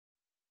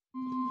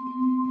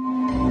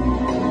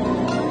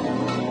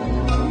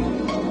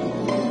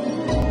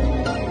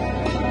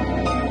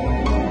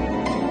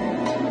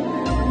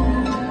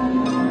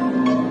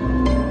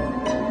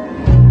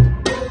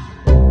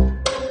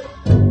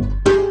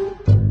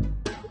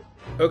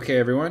Okay,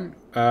 everyone,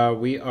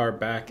 we are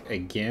back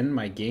again.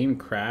 My game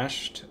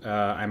crashed.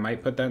 I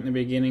might put that in the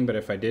beginning, but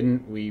if I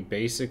didn't, we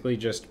basically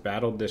just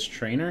battled this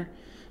trainer.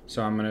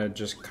 So I'm gonna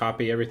just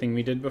copy everything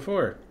we did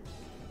before.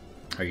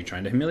 Are you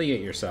trying to humiliate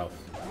yourself?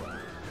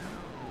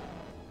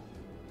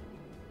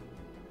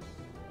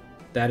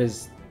 That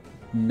is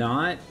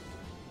not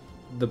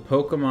the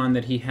Pokemon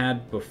that he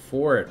had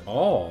before at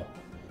all.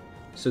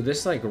 So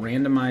this like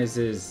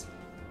randomizes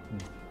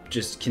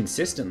just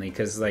consistently,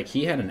 because like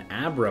he had an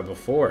Abra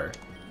before.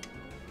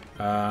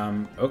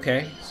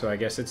 Okay, so I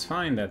guess it's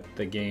fine that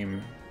the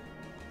game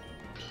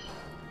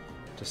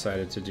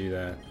decided to do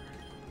that.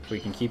 If we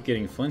can keep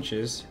getting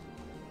flinches.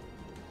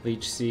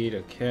 Leech Seed,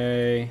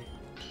 okay.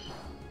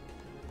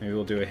 Maybe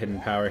we'll do a hidden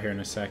power here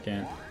in a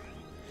second.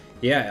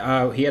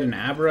 Yeah, he had an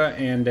Abra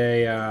and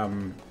a,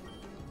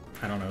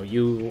 I don't know,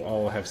 you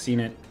all have seen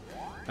it.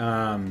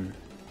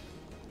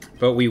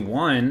 But we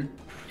won,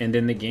 and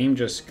then the game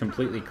just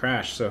completely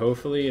crashed, so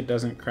hopefully it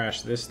doesn't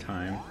crash this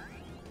time.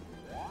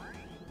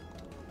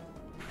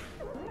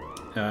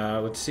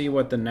 Let's see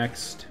what the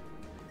next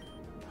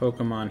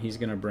Pokemon he's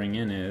going to bring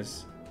in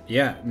is.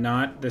 Yeah,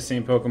 not the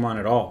same Pokemon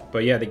at all.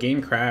 But yeah, the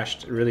game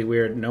crashed. Really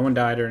weird. No one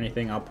died or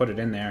anything. I'll put it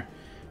in there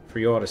for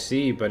you all to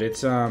see. But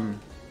it's,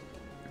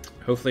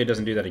 hopefully it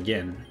doesn't do that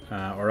again.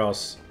 Or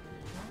else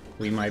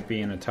we might be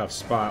in a tough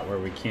spot where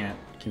we can't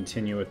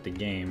continue with the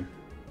game.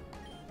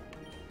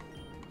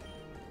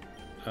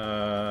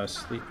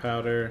 Sleep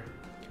powder.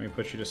 Can we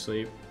put you to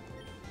sleep?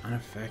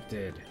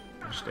 Unaffected.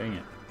 Gosh dang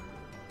it.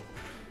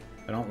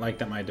 I don't like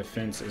that my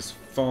defense is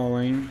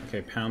falling.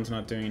 Okay, Pound's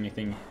not doing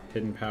anything.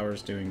 Hidden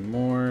Power's doing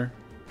more.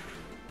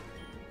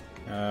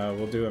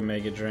 We'll do a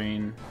Mega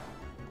Drain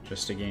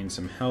just to gain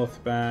some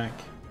health back.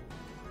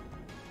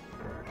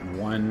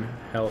 1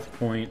 health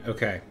point.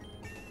 Okay.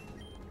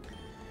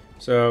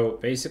 So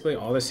basically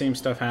all the same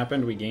stuff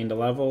happened. We gained a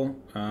level,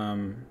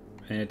 and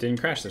it didn't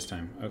crash this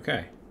time.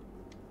 Okay.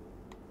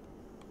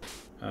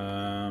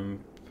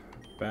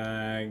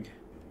 Bag.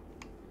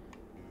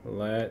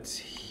 Let's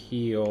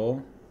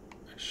heal.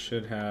 I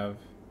should have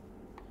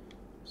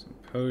some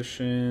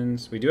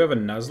potions. We do have a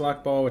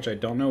Nuzlocke ball, which I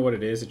don't know what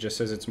it is. It just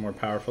says it's more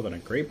powerful than a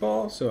Great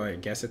Ball, so I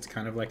guess it's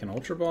kind of like an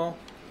Ultra Ball.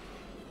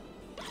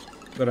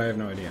 But I have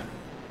no idea.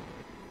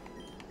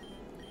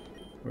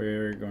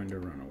 We're going to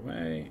run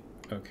away.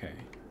 Okay.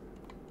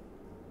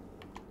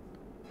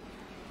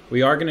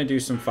 We are going to do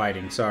some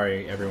fighting.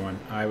 Sorry, everyone.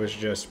 I was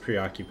just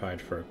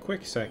preoccupied for a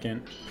quick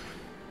second.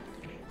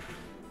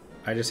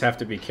 I just have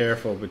to be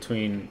careful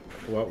between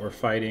what we're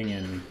fighting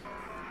and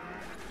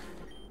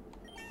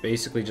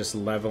basically just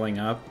leveling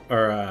up,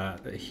 or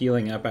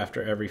healing up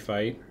after every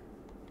fight.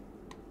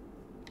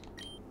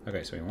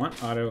 Okay, so we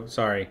want auto.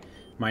 Sorry.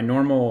 My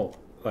normal,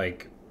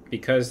 like,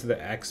 because the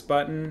X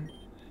button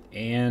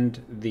and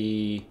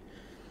the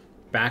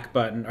back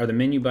button, or the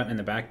menu button and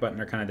the back button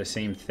are kind of the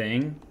same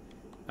thing,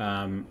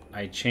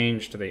 I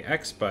changed the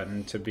X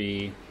button to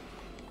be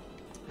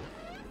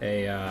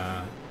the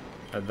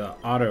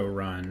auto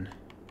run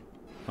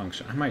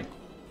function. I might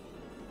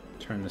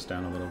turn this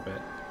down a little bit.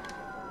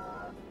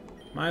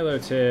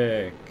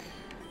 Milotic.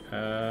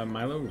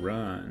 Milo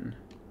run.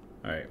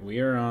 Alright, we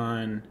are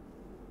on...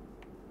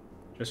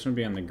 Just want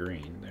to be on the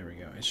green. There we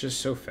go. It's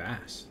just so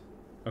fast.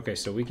 Okay,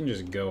 so we can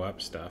just go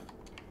up stuff.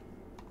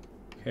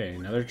 Okay,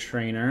 another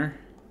trainer.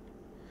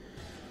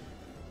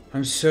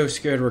 I'm so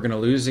scared we're gonna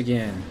lose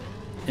again.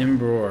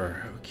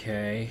 Embror.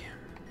 Okay.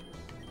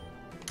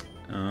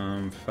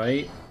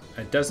 Fight.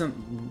 It doesn't...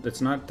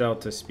 It's not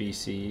Delta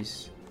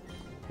species.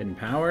 Hidden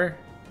power.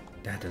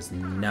 That does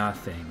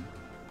nothing.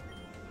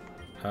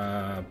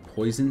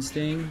 Poison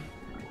Sting?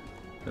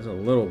 Does a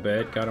little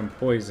bit. Got him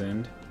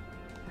poisoned.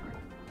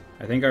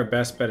 I think our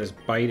best bet is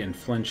Bite and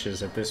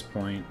Flinches at this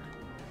point.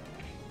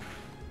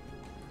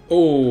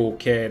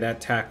 Okay,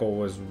 that tackle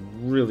was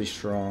really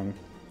strong.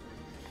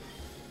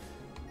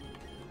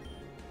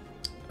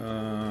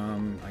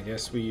 I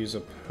guess we use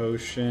a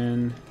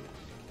potion.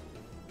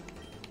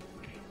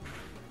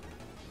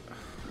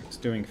 It's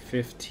doing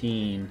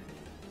 15.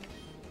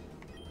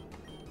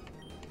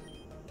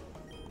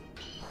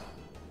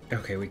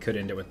 Okay, we could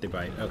end it with the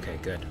Bite. Okay,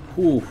 good.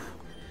 Whew.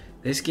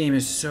 This game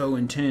is so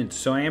intense.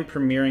 So I am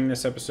premiering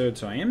this episode,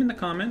 so I am in the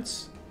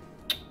comments.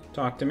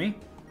 Talk to me.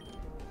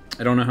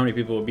 I don't know how many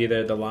people will be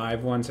there. The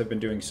live ones have been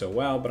doing so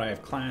well, but I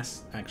have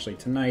class actually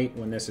tonight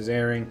when this is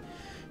airing.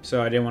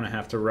 So I didn't want to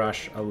have to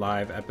rush a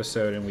live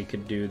episode, and we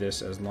could do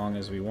this as long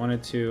as we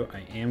wanted to. I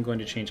am going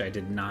to change. I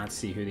did not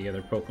see who the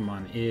other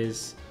Pokemon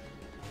is.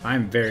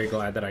 I'm very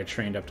glad that I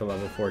trained up to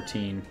level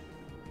 14.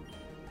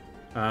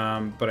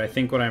 But I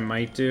think what I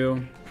might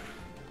do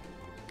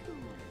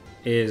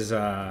is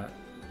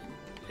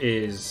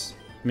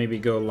maybe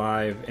go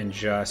live and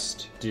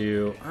just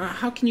do...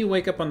 how can you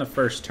wake up on the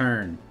first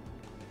turn?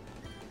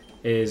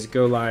 Is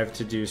go live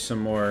to do some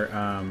more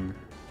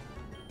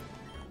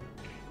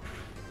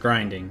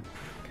grinding,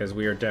 because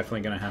we are definitely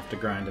going to have to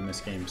grind in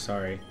this game.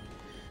 Sorry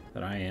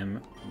that I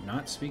am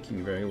not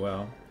speaking very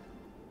well.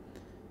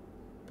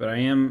 But I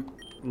am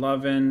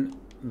loving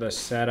the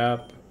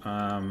setup.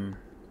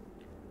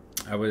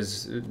 I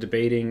was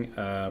debating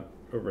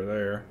over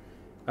there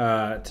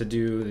to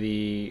do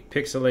the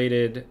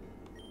pixelated,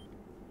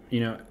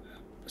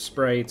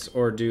 sprites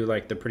or do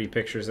like the pretty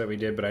pictures that we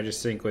did, but I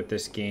just think with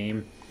this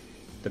game,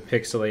 the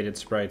pixelated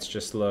sprites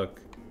just look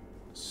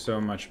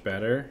so much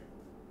better.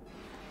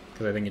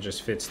 Because I think it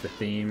just fits the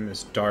theme,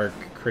 this dark,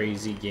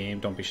 crazy game.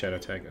 Don't be Shadow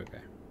Tag, okay.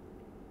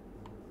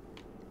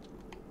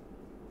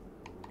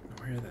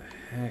 Where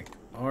the heck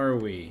are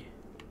we?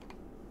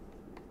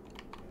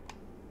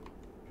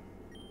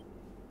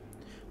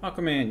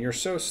 Aquaman, you're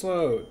so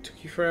slow. It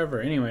took you forever.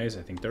 Anyways,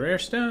 I think the rare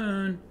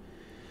stone.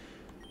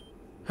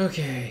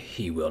 Okay,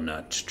 he will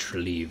not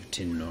leave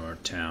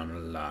Tinor Town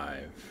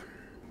alive.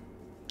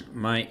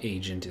 My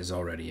agent is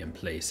already in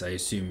place. I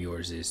assume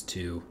yours is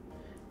too.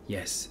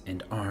 Yes,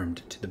 and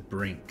armed to the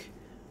brink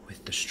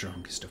with the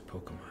strongest of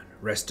Pokemon.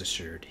 Rest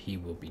assured, he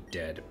will be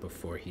dead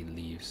before he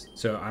leaves.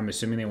 So I'm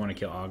assuming they want to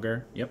kill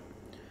Augur? Yep.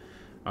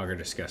 Augur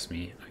disgusts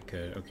me. I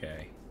could,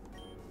 okay.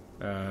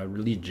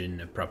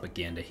 Religion of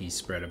propaganda he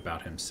spread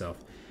about himself.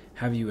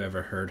 Have you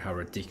ever heard how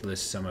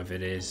ridiculous some of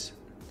it is?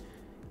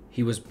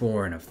 He was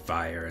born of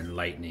fire and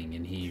lightning,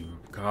 and he...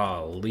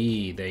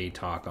 Golly, they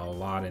talk a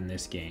lot in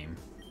this game.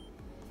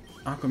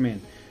 Aquaman,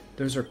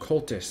 those are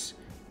cultists.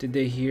 Did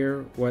they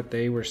hear what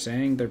they were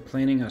saying? They're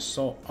planning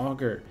assault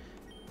Augur.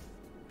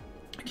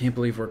 I can't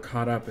believe we're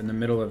caught up in the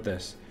middle of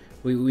this.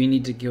 We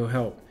need to go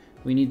help.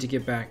 We need to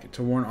get back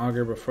to warn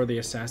Augur before the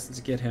assassins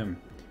get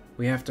him.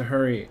 We have to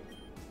hurry.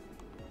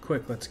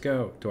 Quick, let's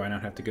go. Do I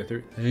not have to go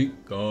through?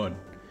 Thank God.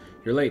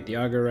 You're late. The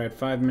Augur arrived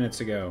 5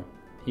 minutes ago.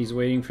 He's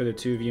waiting for the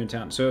two of you in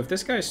town. So if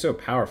this guy's so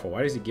powerful,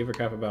 why does he give a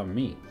crap about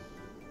me?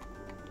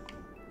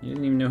 He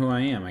didn't even know who I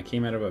am. I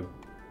came out of a...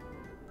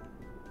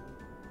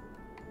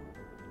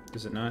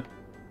 Is it not?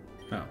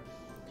 Oh.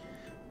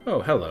 Oh,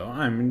 hello.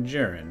 I'm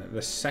Jaren,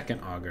 the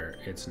second Augur.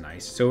 It's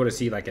nice. So what is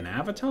he, like an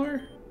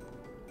avatar?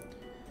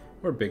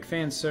 We're big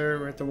fans, sir.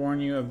 We have to warn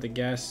you of the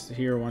guest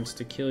here wants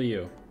to kill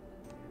you.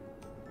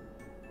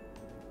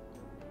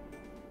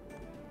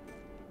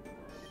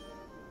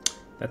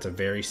 That's a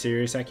very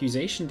serious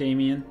accusation,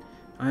 Damien.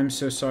 I'm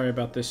so sorry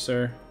about this,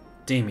 sir.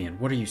 Damien,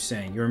 what are you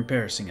saying? You're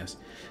embarrassing us.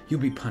 You'll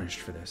be punished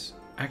for this.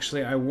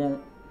 Actually, I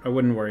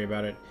wouldn't worry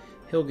about it.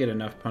 He'll get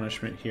enough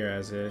punishment here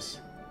as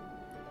is.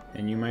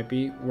 And you might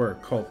be? We're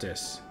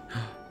cultists.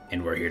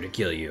 And we're here to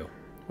kill you.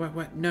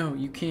 What? No,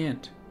 you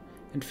can't.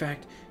 In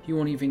fact, you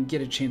won't even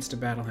get a chance to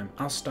battle him.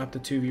 I'll stop the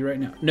two of you right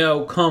now.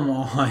 No, come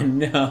on,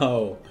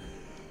 no.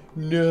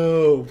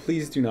 No,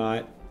 please do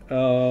not.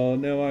 Oh,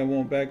 no, I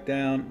won't back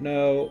down.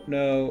 No,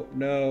 no,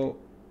 no,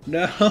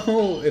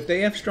 no. If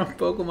they have strong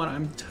Pokemon,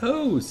 I'm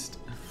toast.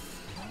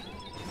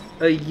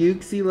 A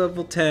Uxie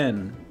level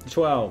 10.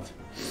 12.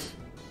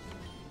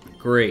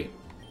 Great.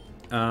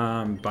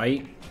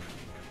 Bite?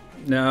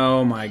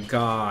 No, my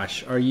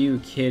gosh. Are you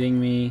kidding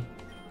me?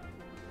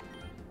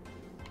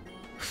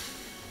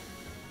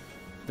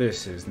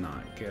 This is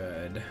not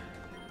good.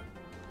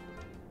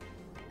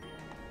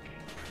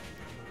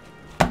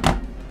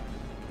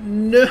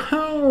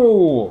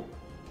 No!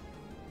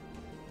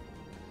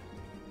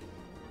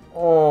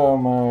 Oh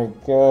my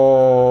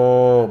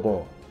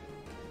God.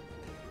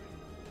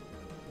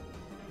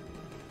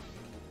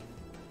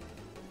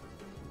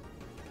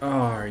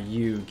 Are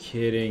you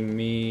kidding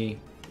me?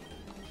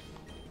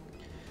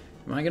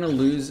 Am I gonna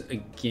lose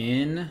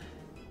again?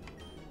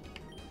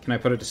 Can I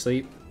put it to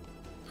sleep?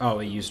 Oh,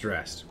 it used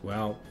rest.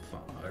 Well,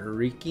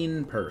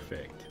 freaking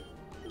perfect.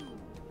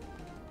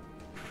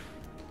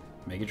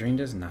 Mega Drain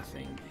does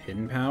nothing.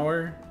 Hidden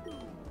Power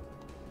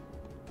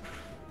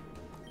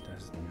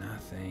does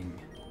nothing.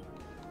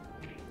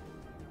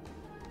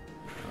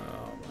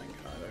 Oh my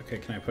God. Okay,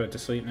 can I put it to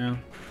sleep now?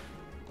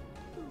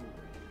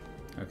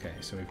 Okay,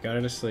 so we've got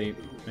it asleep.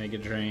 Mega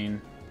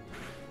Drain.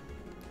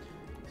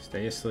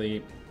 Stay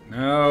asleep.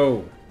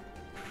 No!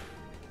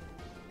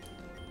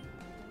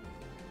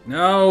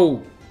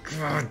 No!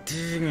 God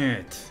dang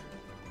it!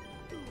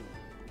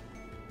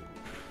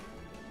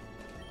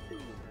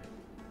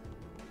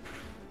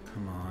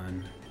 Come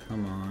on.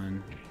 Come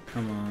on.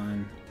 Come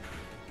on.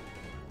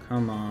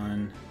 Come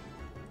on.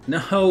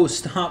 No!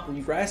 Stop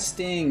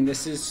resting!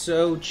 This is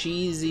so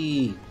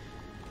cheesy!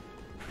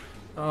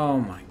 Oh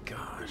my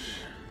gosh.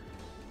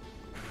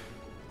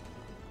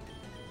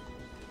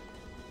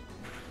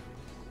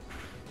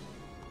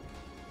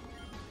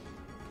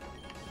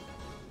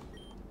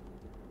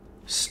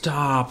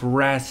 Stop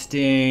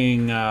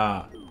resting!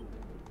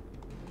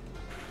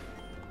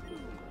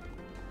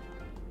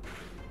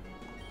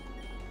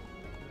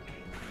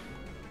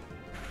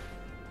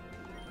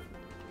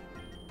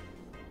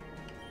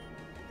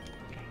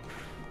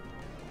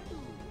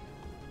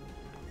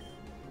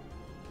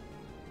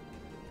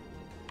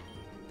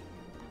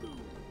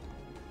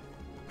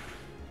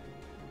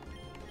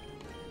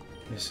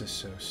 This is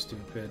so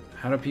stupid.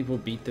 How do people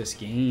beat this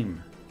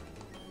game?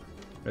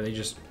 Are they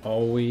just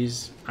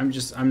always...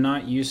 I'm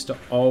not used to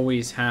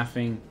always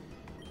having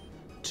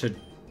to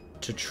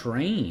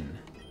train.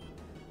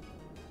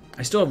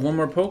 I still have one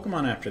more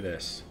Pokemon after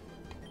this.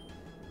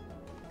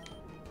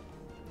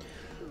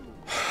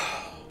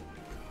 Oh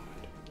my God.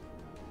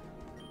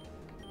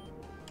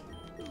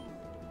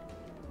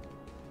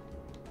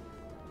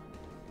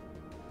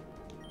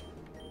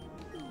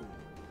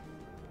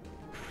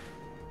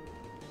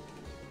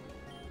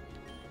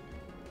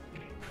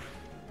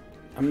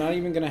 I'm not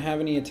even going to have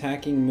any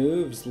attacking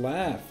moves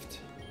left.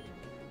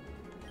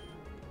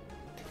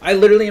 I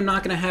literally am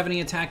not going to have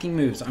any attacking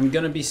moves. I'm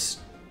going to be...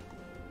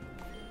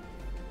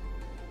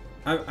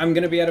 I'm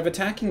going to be out of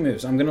attacking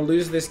moves. I'm going to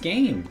lose this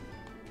game.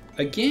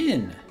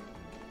 Again.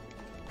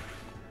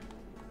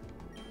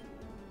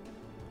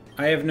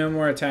 I have no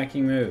more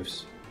attacking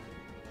moves.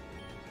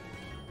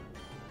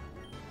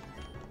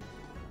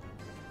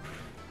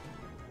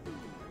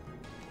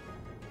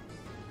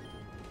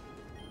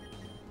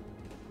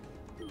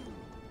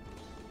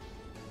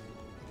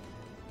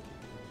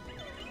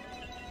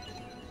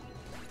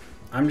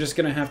 I'm just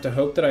gonna have to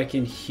hope that I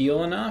can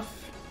heal enough.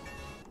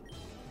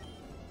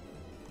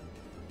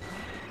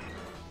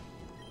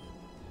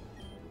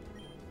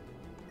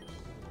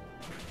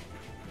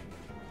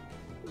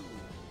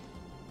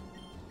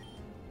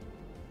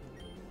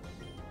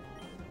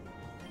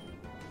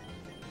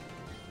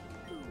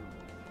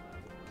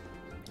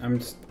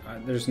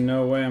 There's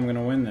no way I'm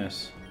gonna win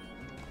this.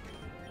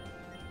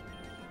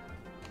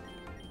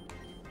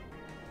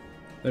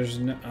 There's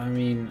no, I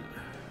mean...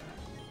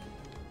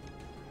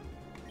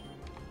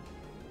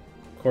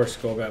 Of course,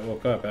 Skullbat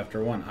woke up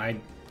after one.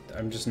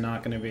 I'm just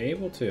not going to be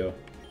able to.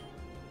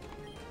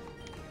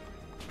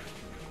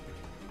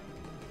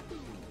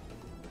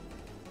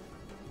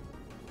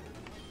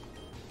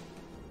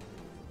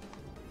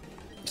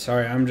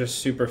 Sorry, I'm just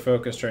super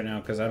focused right now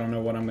because I don't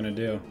know what I'm going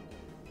to do.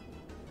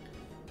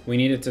 We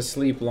need it to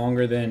sleep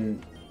longer than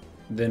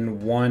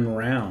one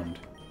round.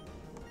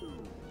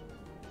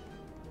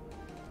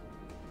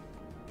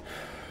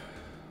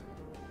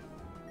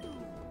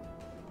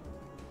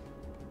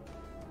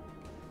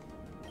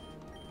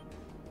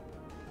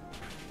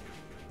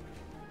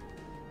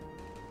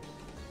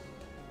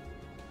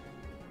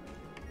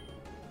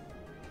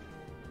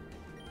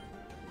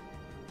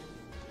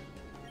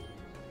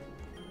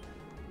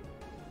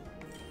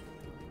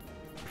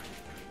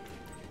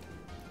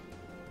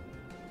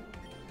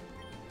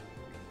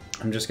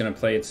 I'm just gonna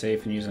play it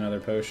safe and use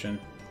another potion.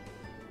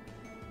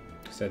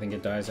 Because I think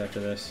it dies after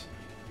this.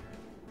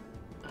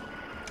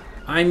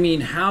 I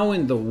mean, how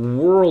in the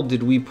world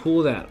did we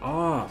pull that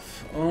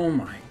off? Oh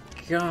my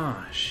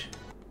gosh.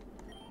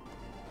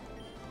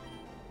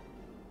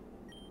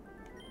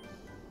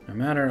 No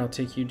matter, I'll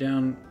take you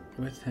down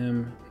with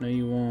him. No,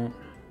 you won't.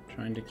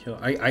 Trying to kill...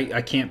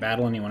 I can't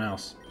battle anyone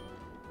else.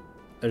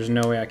 There's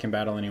no way I can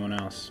battle anyone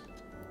else.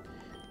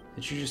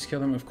 Did you just kill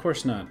them? Of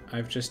course not.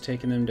 I've just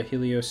taken them to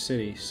Helios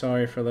City.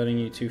 Sorry for letting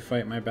you two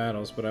fight my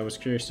battles, but I was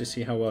curious to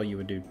see how well you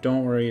would do.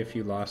 Don't worry if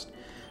you lost.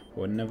 I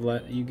wouldn't have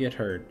let you get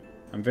hurt.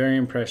 I'm very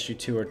impressed. You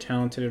two are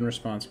talented and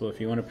responsible. If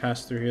you want to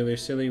pass through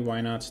Helios City, why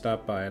not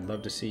stop by? I'd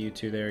love to see you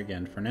two there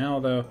again. For now,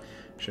 though,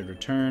 I should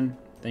return.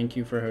 Thank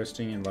you for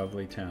hosting in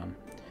lovely town.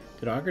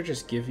 Did Augur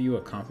just give you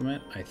a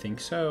compliment? I think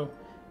so.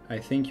 I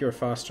think your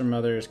foster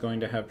mother is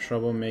going to have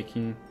trouble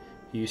making...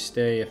 you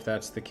stay if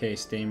that's the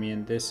case,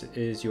 Damien. This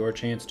is your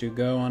chance to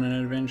go on an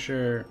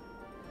adventure.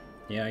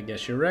 Yeah, I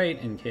guess you're right.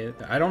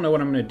 I don't know what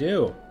I'm going to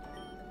do.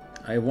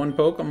 I have one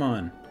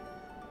Pokemon.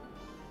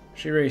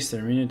 She raced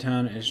there. Mina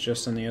Town is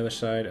just on the other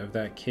side of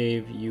that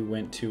cave you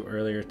went to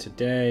earlier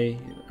today.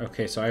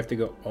 Okay, so I have to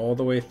go all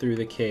the way through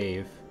the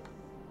cave.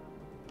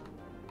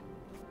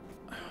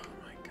 Oh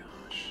my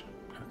gosh.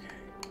 Okay.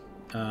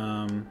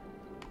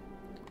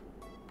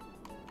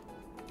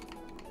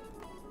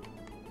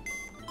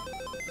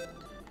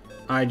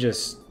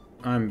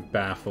 I'm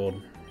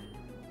baffled.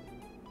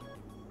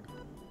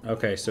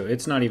 Okay, so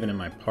it's not even in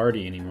my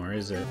party anymore,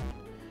 is it?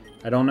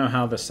 I don't know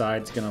how the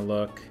side's gonna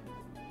look.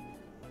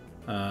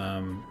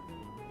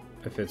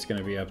 If it's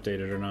gonna be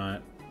updated or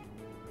not.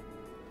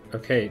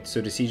 Okay, so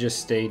does he just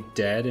stay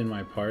dead in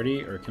my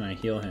party, or can I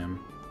heal him?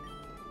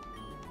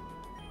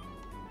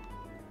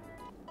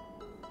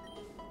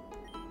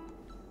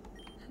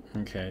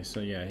 Okay, so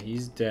yeah,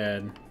 he's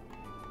dead.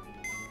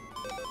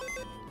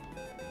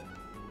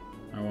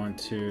 I want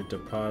to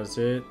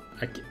deposit.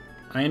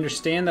 I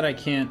understand that I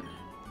can't...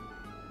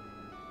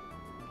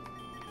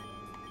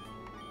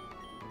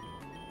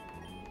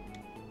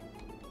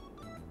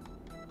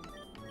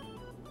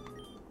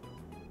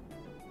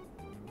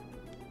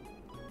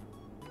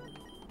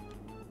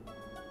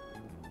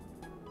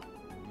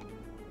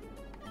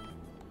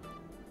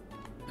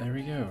 There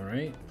we go,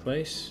 right?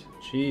 Place?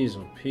 Jeez,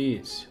 oh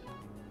Pete.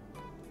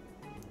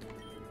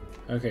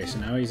 Okay, so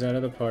now he's out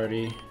of the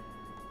party.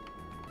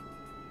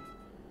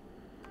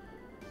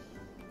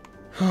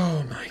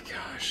 Oh my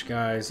gosh,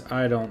 guys,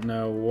 I don't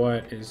know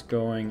what is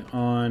going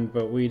on,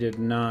 but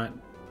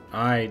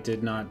I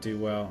did not do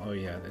well. Oh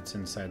yeah, that's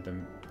inside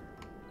them.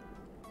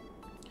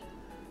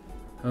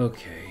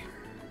 Okay,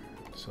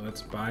 so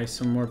let's buy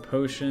some more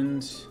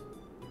potions.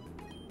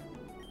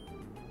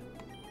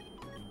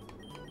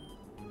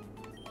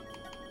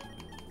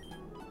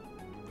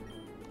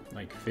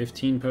 Like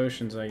 15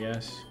 potions, I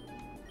guess.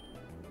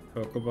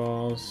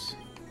 Pokeballs.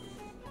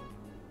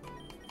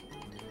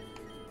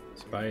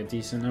 Buy a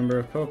decent number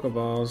of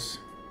Pokeballs.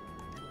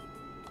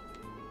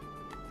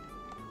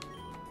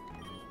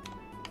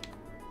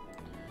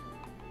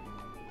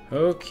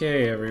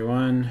 Okay,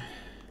 everyone.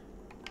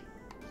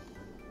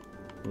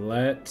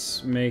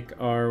 Let's make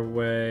our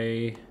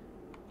way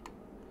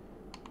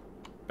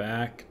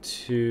back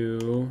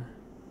to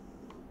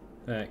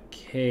that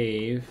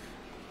cave.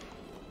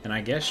 And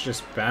I guess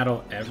just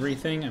battle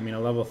everything. I mean, a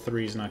level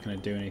 3 is not going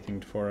to do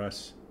anything for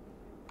us.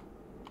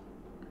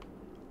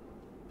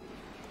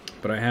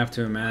 But I have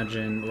to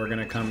imagine we're going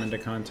to come into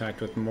contact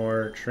with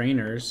more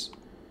trainers.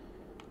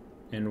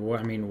 And what,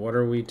 I mean, what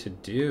are we to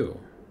do?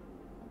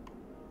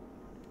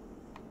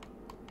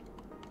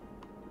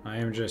 I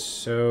am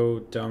just so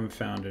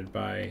dumbfounded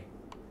by...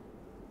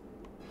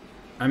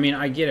 I mean,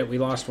 I get it. We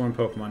lost one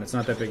Pokemon. It's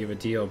not that big of a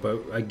deal.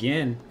 But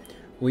again,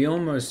 we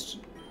almost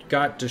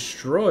got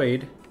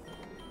destroyed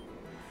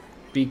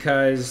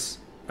because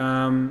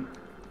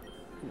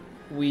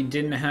we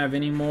didn't have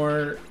any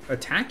more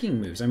attacking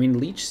moves. I mean,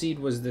 Leech Seed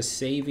was the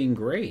saving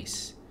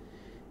grace.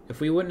 If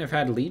we wouldn't have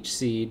had Leech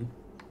Seed,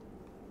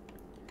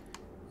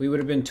 we would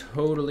have been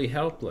totally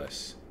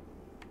helpless.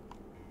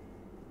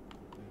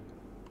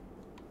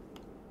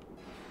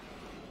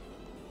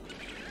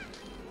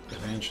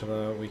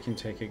 Galvantula, we can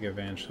take a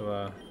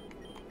Galvantula.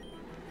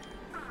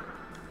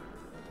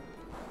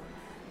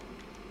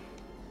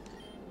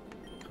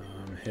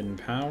 Hidden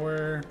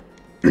Power.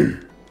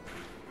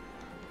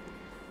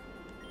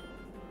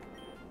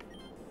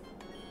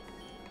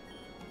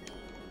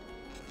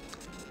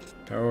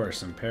 Or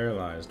some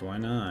Paralyzed, why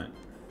not?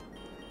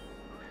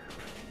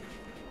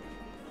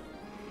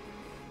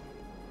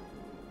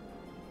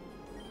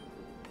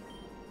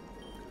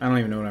 I don't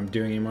even know what I'm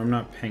doing anymore. I'm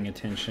not paying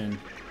attention.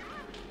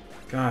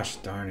 Gosh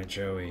darn it,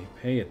 Joey.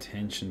 Pay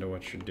attention to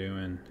what you're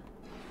doing.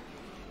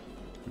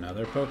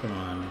 Another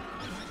Pokemon.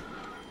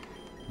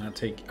 Not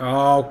take...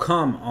 Oh,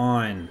 come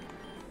on.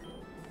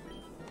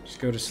 Just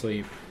go to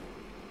sleep.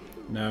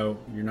 No,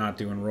 you're not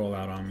doing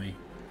rollout on me.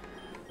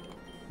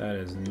 That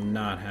is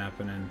not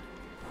happening.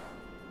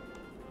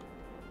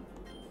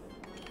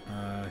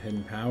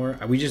 Hidden Power.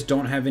 We just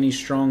don't have any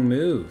strong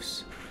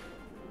moves.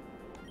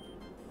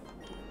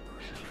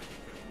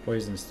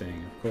 Poison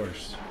Sting, of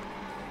course.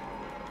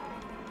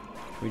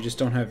 We just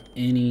don't have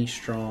any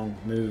strong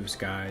moves,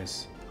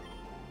 guys.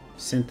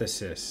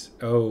 Synthesis.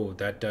 Oh,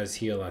 that does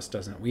heal us,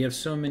 doesn't it? We have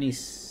so many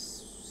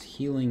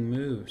healing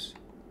moves.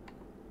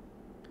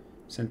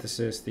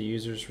 Synthesis. The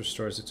user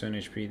restores its own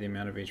HP. The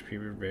amount of HP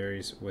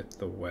varies with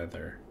the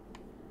weather.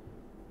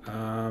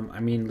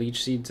 I mean,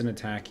 Leech Seed's an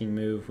attacking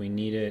move. We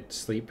need it.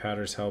 Sleep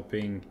Powder's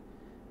helping.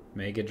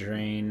 Mega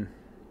Drain.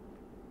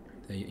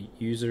 The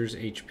user's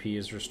HP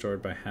is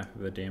restored by half of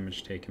the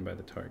damage taken by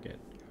the target.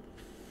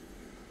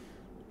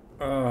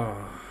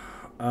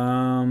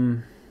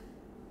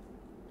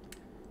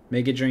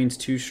 Mega Drain's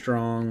too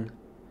strong.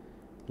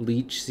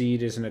 Leech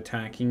Seed is an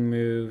attacking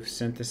move.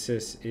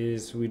 Synthesis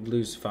is, we'd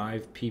lose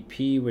 5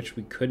 PP, which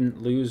we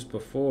couldn't lose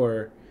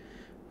before.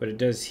 But it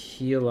does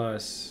heal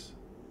us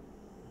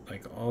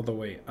like all the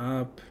way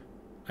up.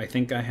 I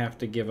think I have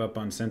to give up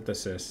on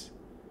Synthesis.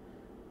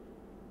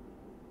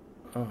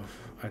 Oh,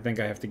 I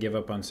think I have to give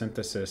up on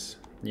Synthesis.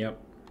 Yep.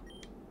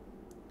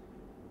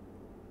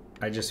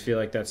 I just feel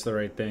like that's the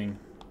right thing.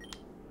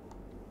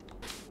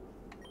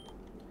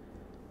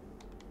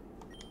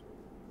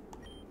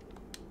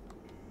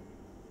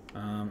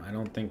 I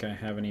don't think I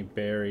have any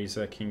berries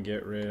I can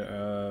get rid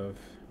of.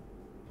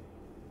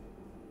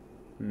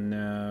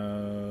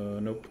 No,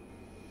 nope.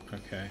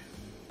 Okay.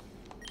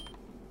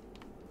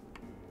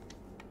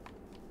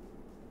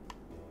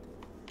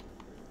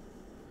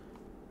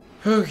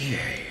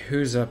 Okay,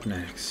 who's up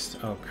next?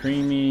 Oh,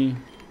 Creamy.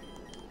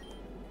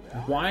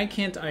 Why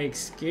can't I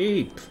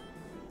escape?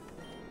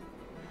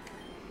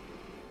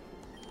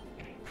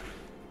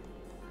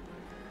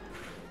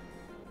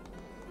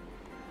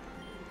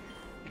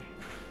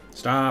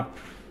 Stop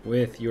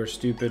with your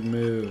stupid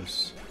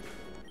moves.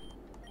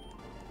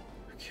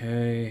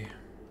 Okay.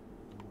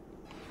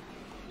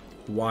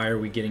 Why are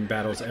we getting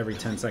battles every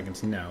 10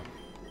 seconds? No.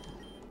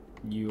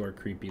 You are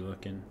creepy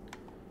looking.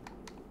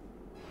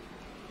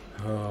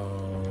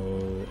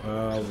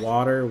 Oh,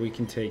 water, we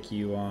can take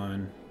you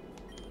on.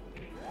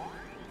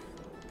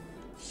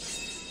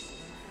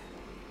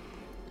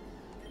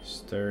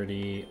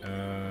 Sturdy,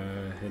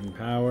 hidden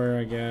power,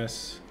 I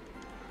guess.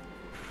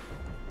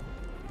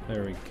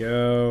 There we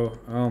go.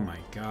 Oh my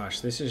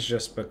gosh, this has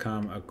just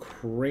become a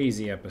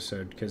crazy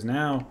episode because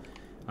now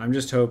I'm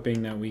just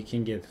hoping that we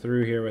can get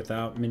through here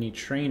without many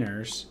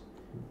trainers.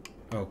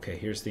 Okay,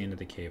 here's the end of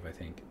the cave, I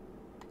think.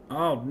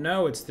 Oh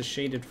no, it's the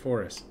shaded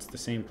forest. It's the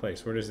same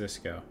place. Where does this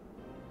go?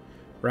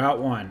 Route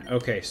 1.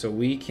 Okay, so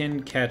we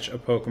can catch a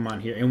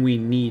Pokemon here, and we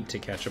need to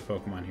catch a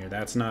Pokemon here.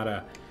 That's not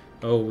a,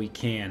 oh, we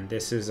can.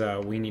 This is a,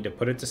 we need to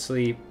put it to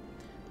sleep,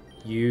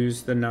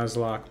 use the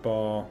Nuzlocke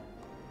ball,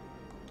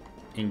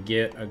 and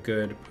get a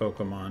good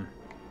Pokemon.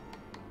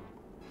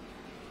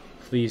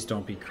 Please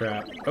don't be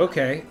crap.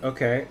 Okay,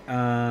 okay.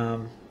 I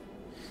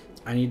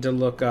need to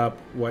look up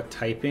what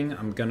typing.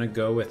 I'm gonna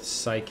go with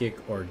Psychic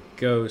or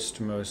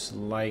Ghost most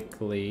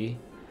likely.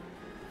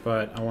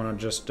 But I want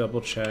to just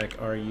double check.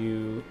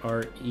 R-E-U-N-I-C-L-U-S.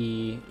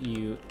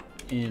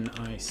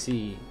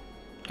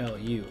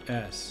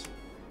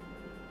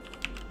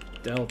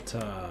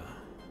 Delta.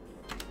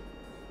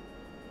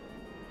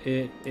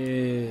 It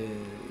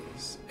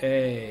is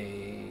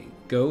a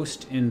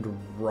ghost and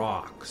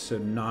rock, so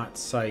not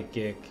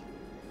psychic.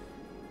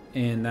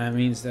 And that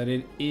means that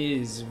it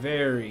is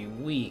very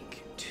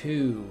weak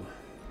to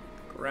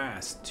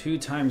grass. 2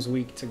 times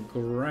weak to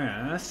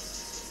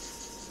grass.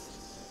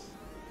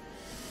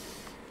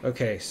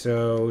 Okay,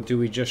 so do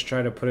we just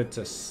try to put it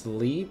to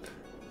sleep?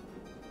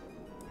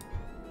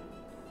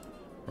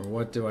 Or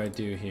what do I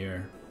do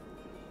here?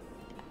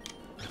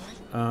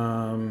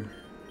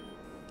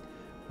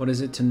 What is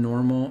it to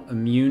normal?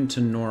 Immune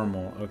to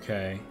normal,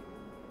 okay.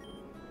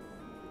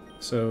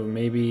 So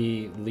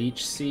maybe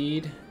leech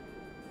seed.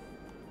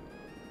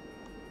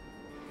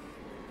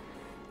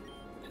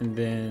 And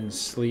then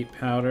sleep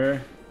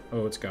powder.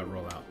 Oh, it's got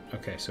rollout.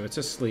 Okay, so it's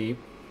asleep.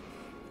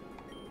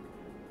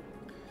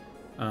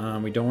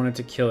 We don't want it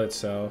to kill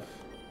itself.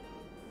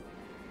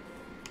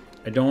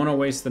 I don't want to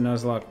waste the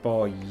Nuzlocke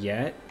ball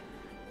yet,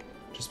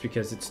 just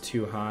because it's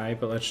too high,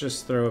 but let's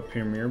just throw a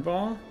Premier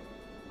Ball.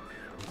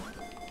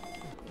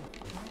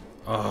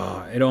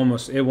 Oh,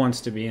 it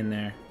wants to be in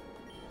there.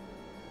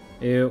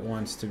 It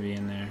wants to be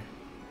in there.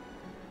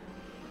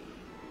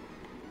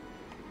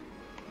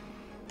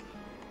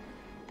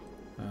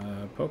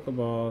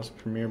 Pokeballs,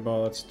 Premier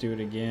Ball, let's do it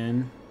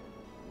again.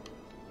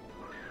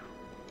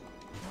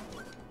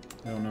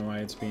 I don't know why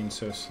it's being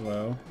so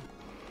slow.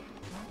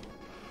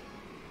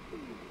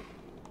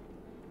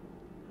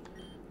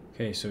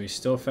 Okay, so he's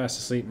still fast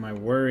asleep. My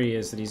worry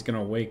is that he's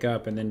gonna wake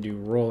up and then do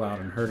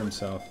rollout and hurt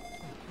himself.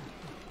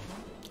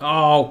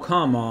 Oh,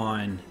 come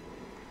on.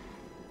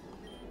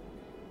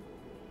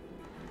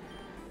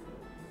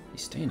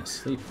 He's staying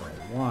asleep for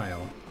a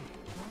while.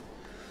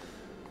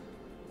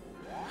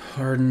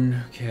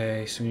 Harden.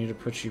 Okay, so we need to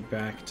put you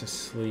back to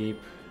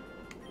sleep.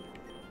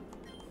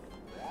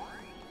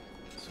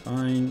 It's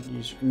fine.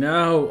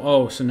 No!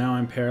 Oh, so now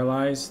I'm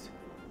paralyzed?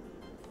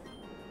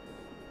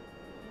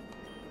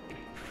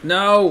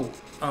 No!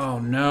 Oh,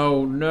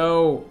 no,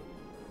 no.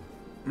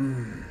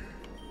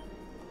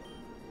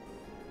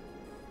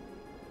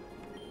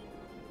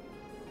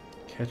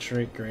 Catch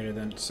rate greater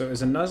than... So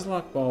is a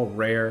Nuzlocke ball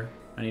rare?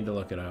 I need to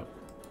look it up.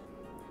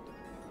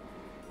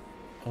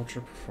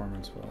 Ultra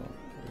performance ball.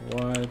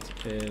 What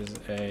is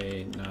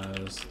a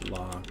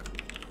Nuzlocke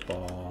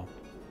ball?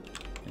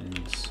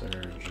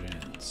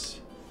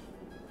 Insurgence.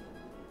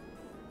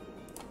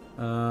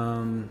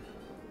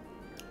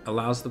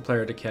 Allows the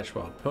player to catch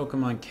wild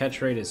Pokemon.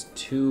 Catch rate is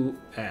 2x,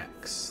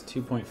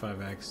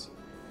 2.5x.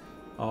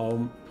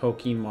 All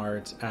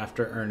Pokemarts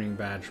after earning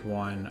badge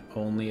 1,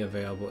 only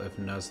available if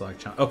Nuzlocke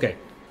challenge. Okay,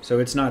 so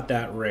it's not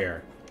that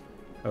rare.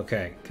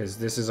 Okay, because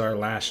this is our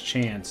last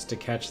chance to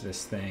catch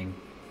this thing.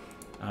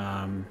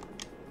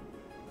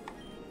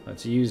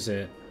 Let's use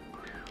it.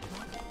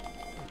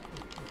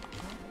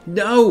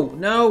 No,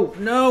 no,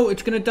 no,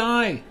 it's gonna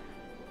die.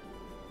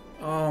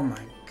 Oh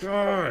my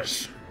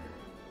gosh.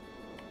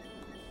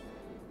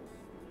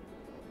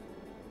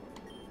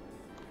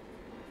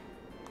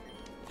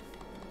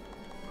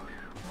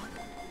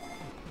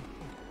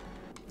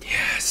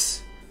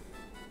 Yes.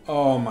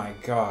 Oh my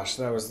gosh,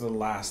 that was the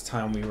last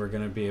time we were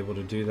gonna be able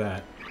to do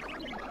that.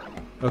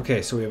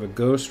 Okay, so we have a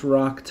Ghost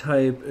Rock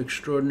type,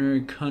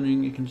 extraordinary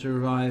cunning. It can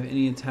survive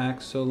any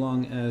attack so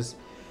long as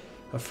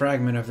a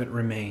fragment of it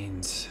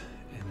remains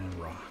in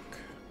a rock.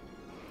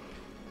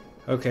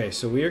 Okay,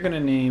 so we are going to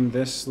name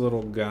this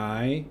little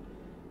guy.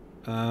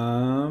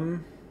 We'll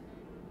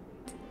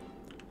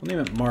name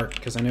it Mark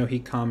because I know he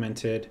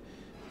commented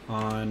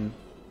on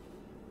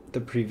the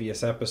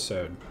previous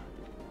episode.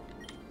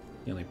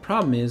 The only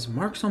problem is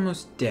Mark's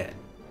almost dead.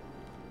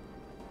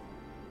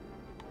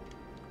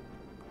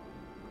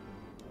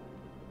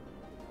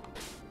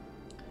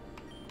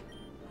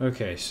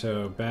 Okay,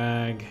 so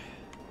bag,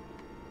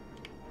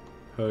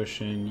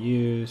 potion,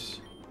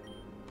 use.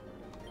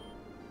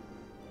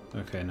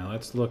 Okay, now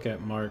let's look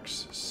at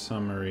Mark's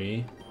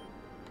summary.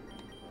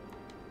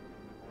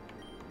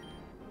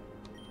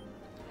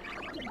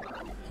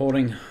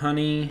 Holding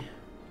honey.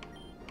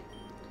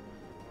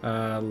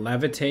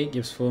 Levitate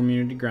gives full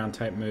immunity to ground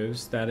type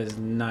moves. That is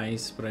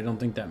nice, but I don't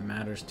think that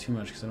matters too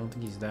much because I don't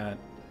think he's that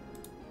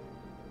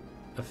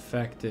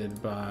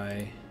affected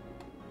by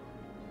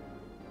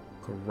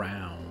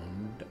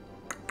ground.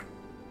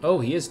 Oh,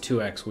 he is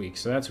 2x weak,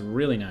 so that's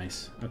really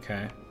nice.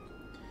 Okay.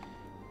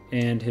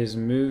 And his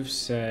move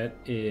set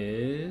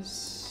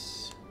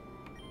is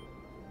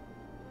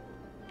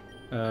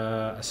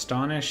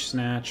Astonish,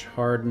 Snatch,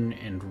 Harden,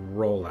 and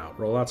Rollout.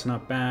 Rollout's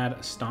not bad.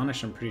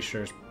 Astonish, I'm pretty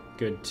sure, is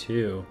good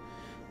too.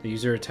 The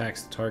user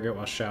attacks the target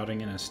while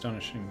shouting in an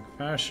astonishing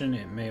fashion.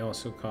 It may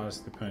also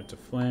cause the opponent to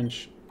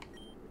flinch.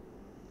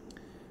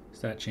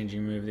 Stat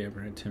changing move, the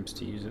opponent attempts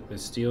to use it.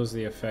 This steals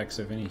the effects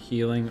of any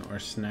healing or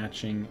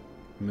snatching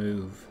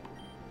move.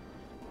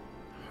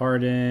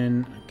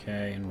 Harden,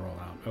 okay, and roll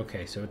out.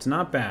 Okay, so it's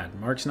not bad.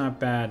 Mark's not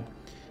bad.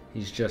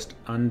 He's just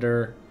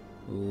under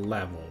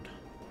leveled.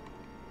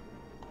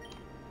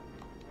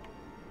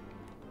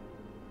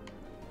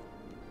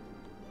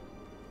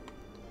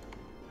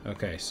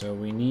 Okay, so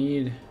we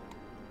need...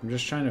 I'm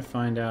just trying to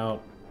find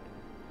out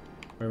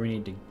where we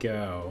need to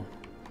go.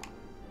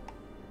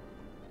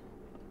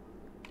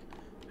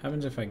 What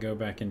happens if I go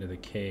back into the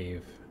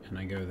cave and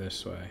I go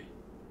this way?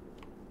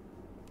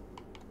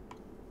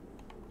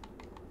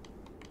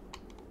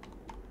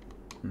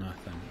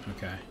 Nothing.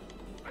 Okay.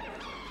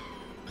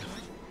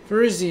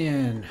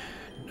 Frisian!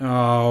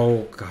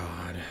 Oh,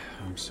 God.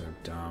 I'm so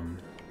dumb.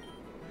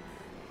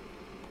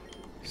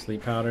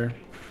 Sleep powder.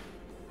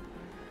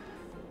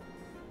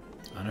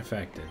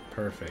 Unaffected.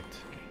 Perfect.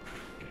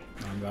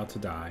 I'm about to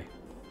die.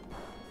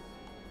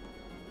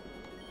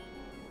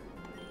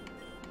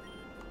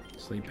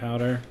 Sleep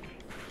powder.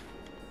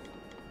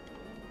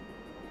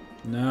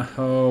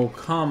 No,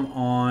 come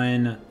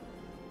on.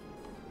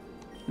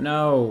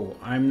 No,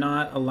 I'm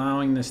not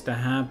allowing this to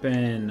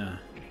happen.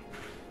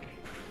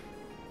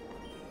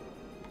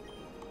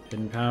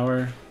 Hidden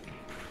power.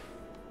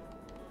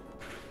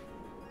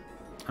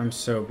 I'm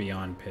so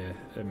beyond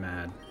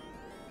mad.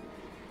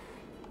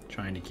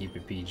 Trying to keep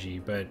it PG,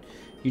 but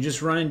you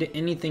just run into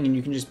anything and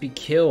you can just be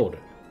killed.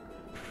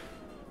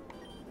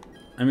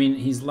 I mean,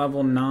 he's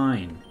level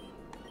 9.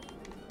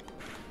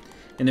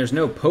 And there's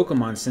no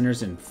Pokemon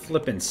centers in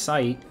flippin'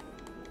 sight.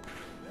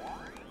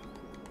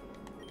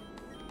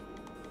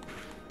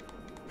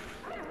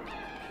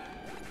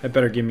 That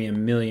better give me a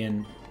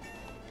million.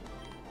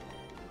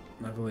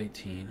 Level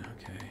 18,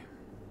 okay.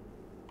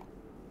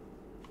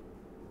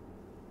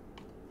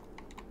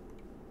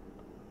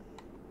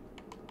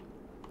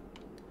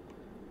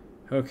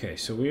 Okay,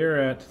 so we are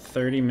at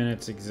 30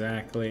 minutes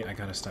exactly. I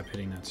gotta stop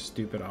hitting that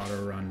stupid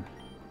auto run.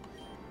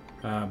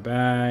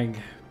 Bag,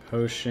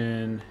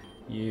 potion,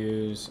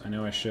 use. I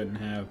know I shouldn't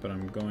have, but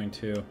I'm going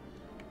to.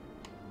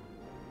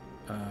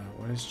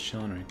 What is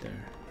chilling right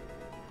there?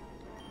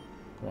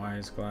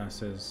 Wise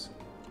glasses.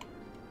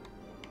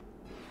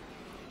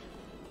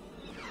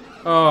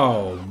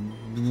 Oh,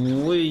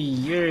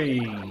 yay!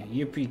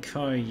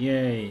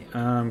 Yippee-ki-yay!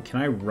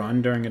 Can I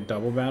run during a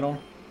double battle?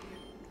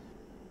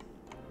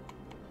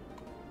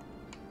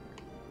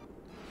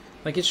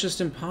 Like, it's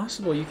just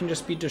impossible. You can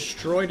just be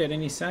destroyed at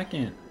any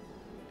second.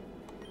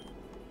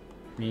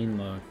 Mean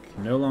look.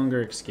 No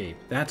longer escape.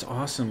 That's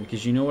awesome,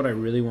 because you know what I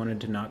really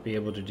wanted to not be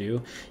able to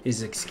do?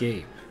 Is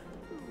escape.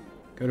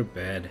 Go to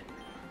bed.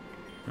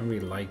 Nobody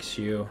likes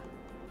you.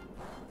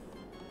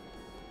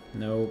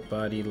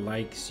 Nobody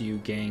likes you,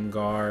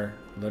 Gengar.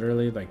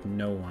 Literally, like,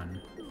 no one.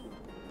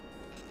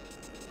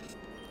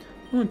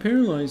 Oh, I'm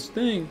paralyzed.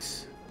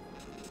 Thanks.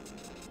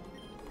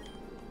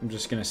 I'm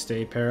just gonna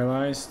stay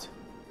paralyzed.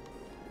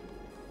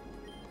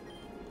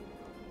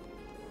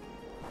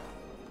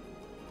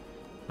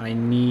 I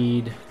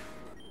need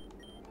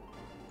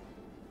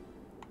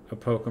a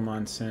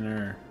Pokemon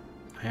Center.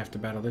 I have to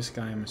battle this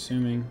guy, I'm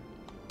assuming.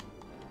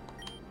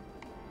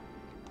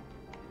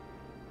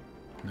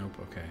 Nope,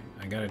 okay.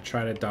 I gotta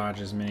try to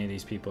dodge as many of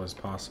these people as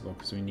possible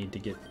because we need to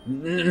get...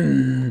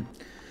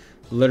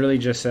 Literally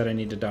just said I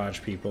need to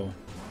dodge people.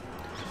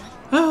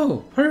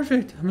 Oh,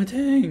 perfect! I'm a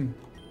Tang!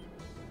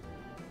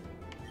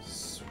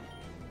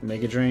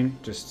 Mega Drain,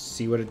 just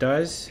see what it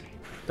does.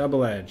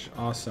 Double Edge,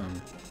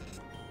 awesome.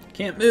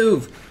 Can't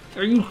move!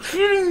 Are you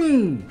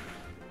kidding me?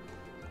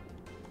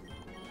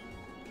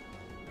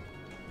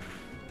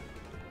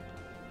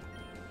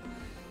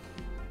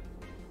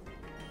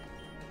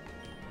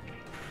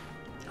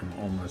 I'm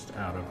almost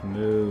out of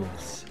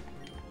moves.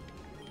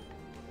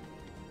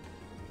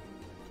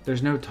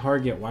 There's no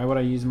target. Why would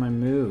I use my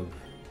move?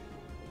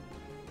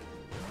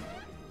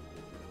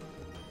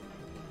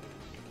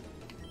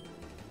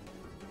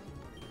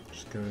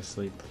 Just go to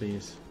sleep,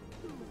 please.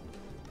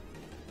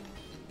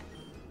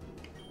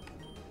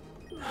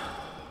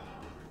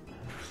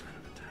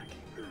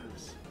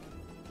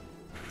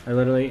 I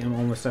literally am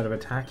almost out of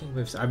attacking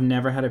moves. I've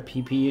never had a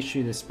PP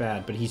issue this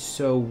bad, but he's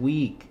so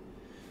weak.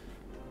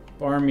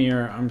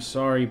 Barmir, I'm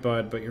sorry,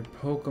 bud, but your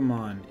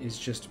Pokemon is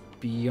just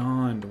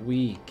beyond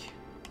weak.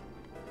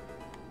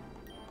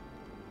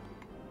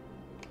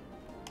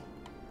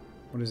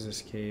 What is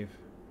this cave?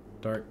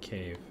 Dark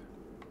Cave.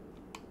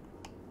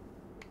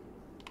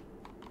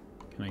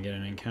 Can I get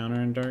an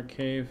encounter in Dark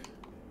Cave?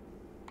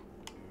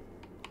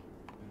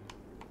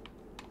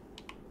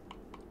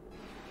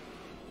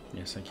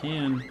 Yes, I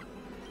can.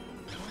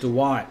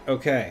 DeWatt.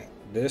 Okay,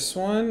 this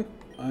one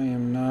I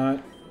am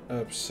not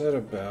upset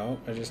about.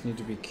 I just need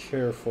to be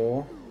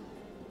careful.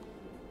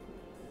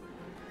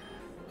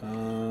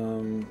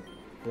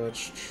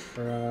 Let's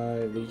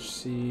try Leech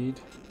Seed.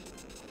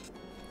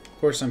 Of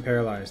course I'm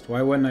paralyzed.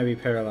 Why wouldn't I be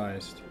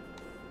paralyzed?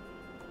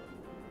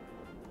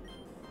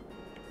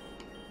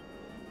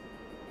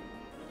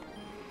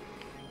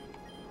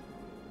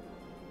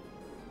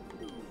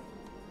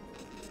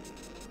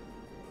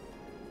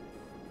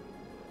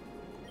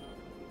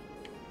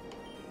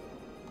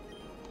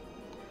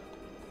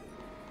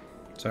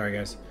 Sorry,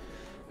 guys.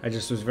 I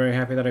just was very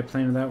happy that I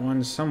planted that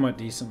one somewhat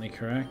decently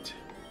correct.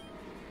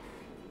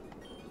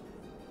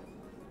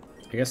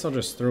 I guess I'll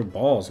just throw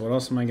balls. What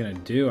else am I gonna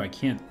do? I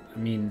can't... I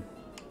mean,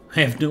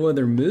 I have no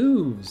other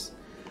moves.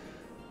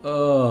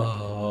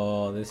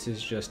 Oh, this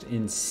is just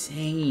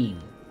insane.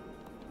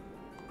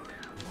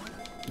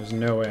 There's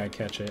no way I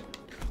catch it.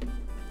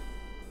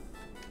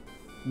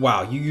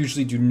 Wow, you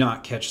usually do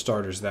not catch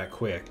starters that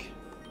quick.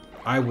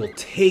 I will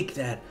take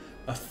that.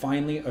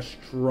 Finally a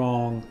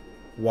strong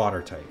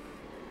water type.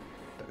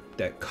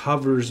 That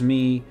covers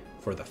me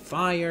for the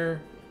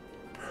fire.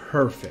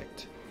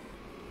 Perfect.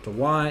 To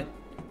what?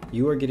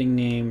 You are getting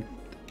named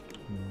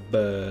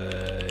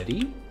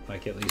Buddy.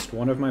 Like at least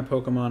one of my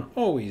Pokemon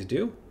always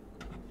do.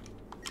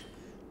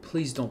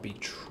 Please don't be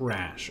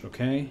trash,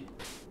 okay?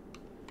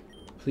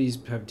 Please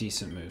have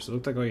decent moves. It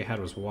looked like all you had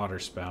was Water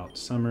Spout.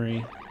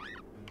 Summary.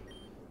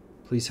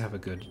 Please have a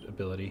good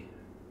ability.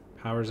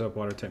 Powers up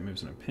water type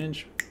moves in a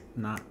pinch.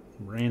 Not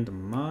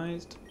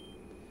randomized.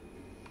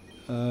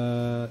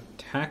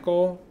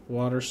 Tackle,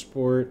 Water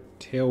Sport,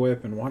 Tail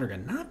Whip, and Water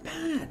Gun. Not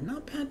bad.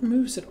 Not bad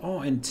moves at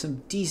all. And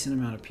some decent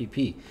amount of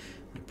PP.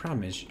 The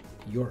problem is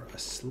you're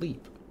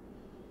asleep.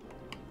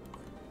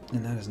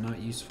 And that is not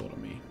useful to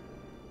me.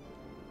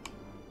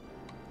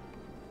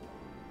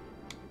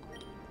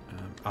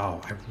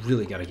 Oh, I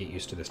really got to get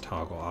used to this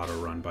toggle auto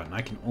run button.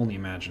 I can only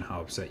imagine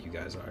how upset you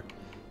guys are.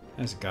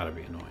 That's got to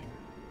be annoying.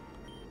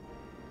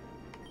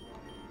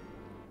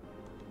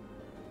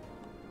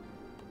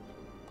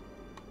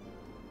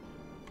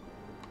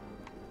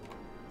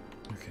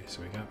 Okay,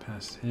 so we got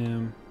past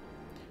him.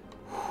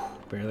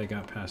 Barely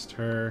got past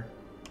her.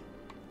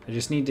 I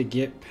just need to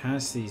get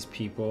past these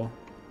people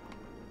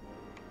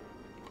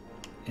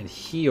and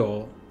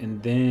heal,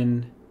 and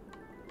then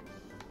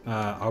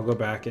I'll go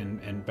back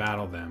and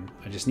battle them.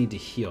 I just need to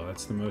heal.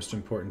 That's the most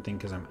important thing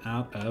because I'm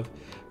out of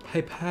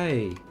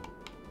pay.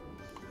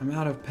 I'm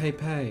out of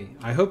pay.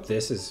 I hope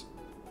this is...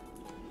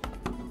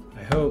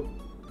 I hope...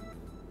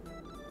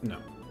 No.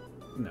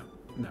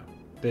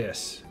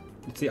 This.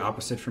 It's the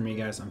opposite for me,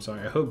 guys. I'm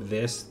sorry. I hope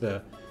this,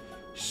 the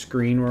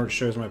screen where it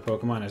shows my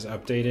Pokemon, is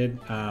updated.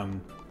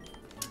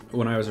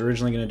 When I was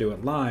originally going to do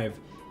it live,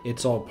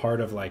 it's all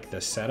part of like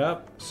the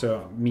setup.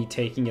 So me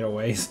taking it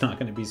away is not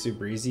going to be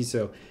super easy.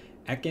 So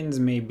Ekans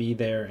may be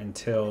there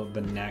until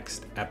the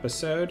next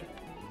episode,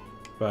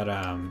 but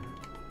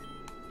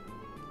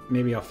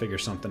maybe I'll figure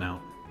something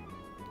out.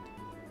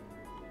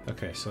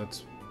 Okay, so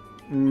let's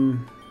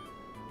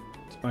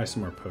buy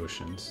some more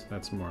potions.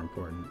 That's more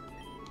important.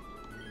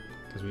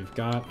 Because we've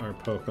got our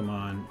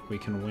Pokemon. We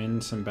can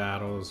win some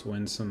battles,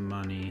 win some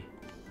money.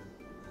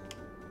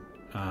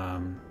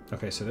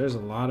 Okay, so there's a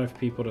lot of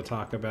people to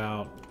talk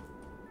about.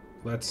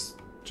 Let's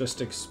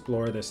just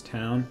explore this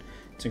town.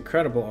 It's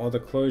incredible, all the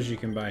clothes you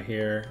can buy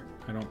here.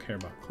 I don't care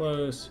about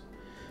clothes.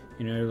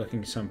 You know, you're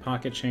looking for some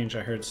pocket change.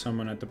 I heard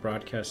someone at the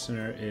broadcast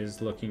center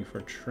is looking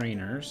for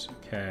trainers.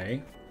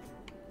 Okay.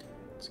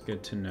 It's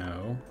good to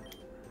know.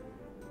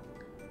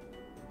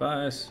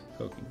 Bus.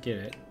 Hope you get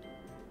it.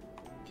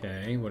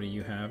 Okay, what do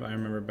you have? I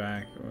remember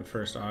back when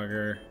first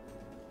Augur.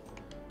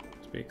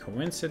 Must be a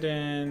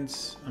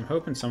coincidence. I'm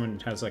hoping someone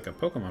has like a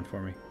Pokemon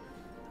for me.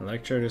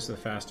 Electrode is the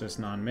fastest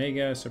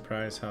non-Mega.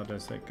 Surprise, how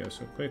does that go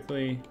so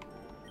quickly?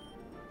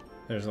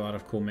 There's a lot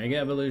of cool Mega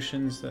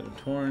evolutions that are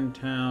torn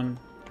town.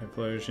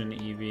 Explosion,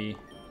 Eevee.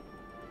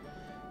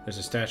 There's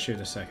a statue of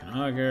the second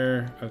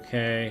Augur.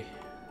 Okay.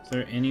 Is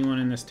there anyone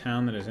in this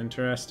town that is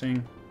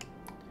interesting?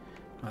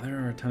 Oh, there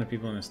are a ton of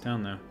people in this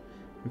town though.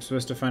 I'm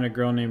supposed to find a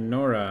girl named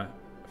Nora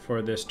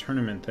for this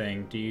tournament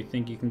thing. Do you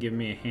think you can give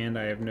me a hand?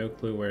 I have no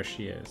clue where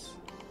she is.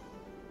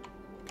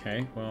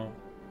 Okay, well,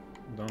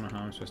 don't know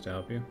how I'm supposed to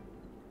help you.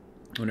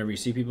 Whenever you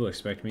see people,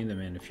 expect me, the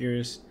man of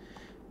Furious.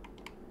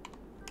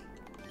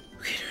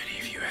 Okay, do any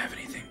of you have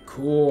anything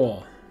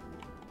cool?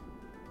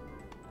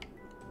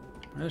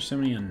 Why are there so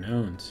many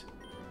unknowns?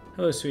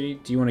 Hello, sweetie.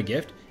 Do you want a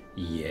gift?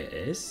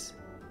 Yes.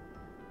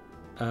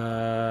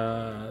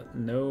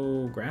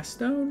 No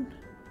Grassstone?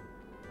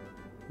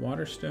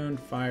 Waterstone,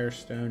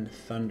 Firestone,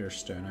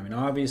 Thunderstone. I mean,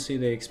 obviously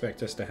they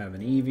expect us to have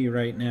an Eevee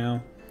right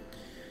now.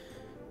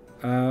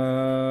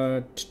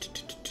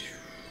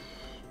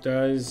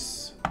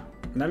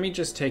 Let me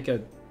just take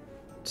a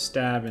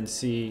stab and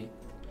see.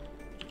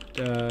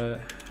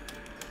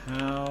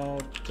 How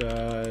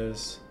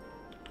does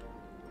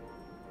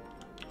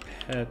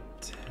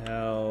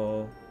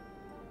Petal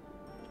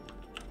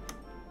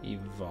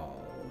evolve?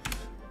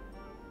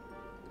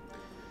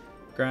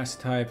 Grass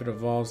type, it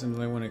evolves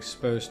instantly when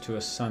exposed to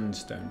a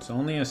sunstone. So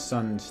only a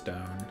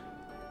sunstone.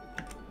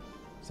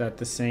 Is that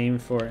the same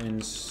for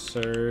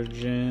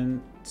Insurgence?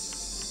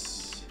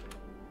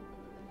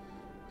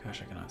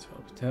 Gosh, I cannot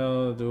spell.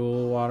 Patel,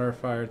 dual water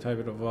fire type,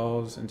 it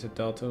evolves into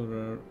Delta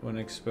when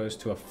exposed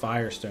to a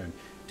Firestone.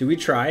 Do we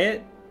try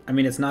it? I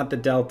mean, it's not the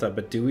Delta,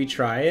 but do we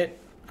try it?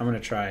 I'm going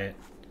to try it.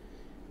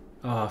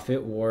 Oh, if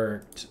it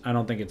worked. I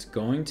don't think it's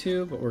going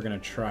to, but we're going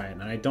to try it.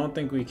 And I don't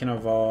think we can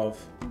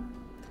evolve...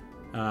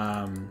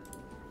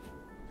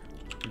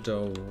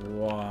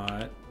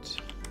 Dewott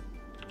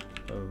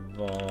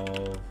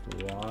evolve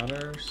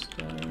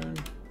Waterstone.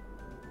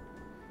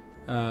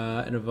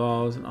 It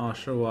evolves an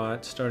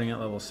Oshawott starting at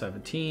level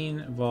 17,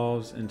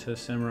 evolves into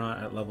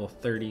Samurott at level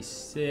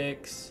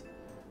 36.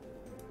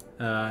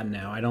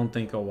 No, I don't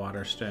think a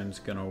Waterstone's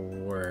gonna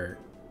work.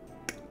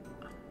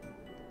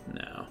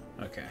 No,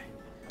 okay.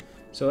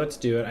 So let's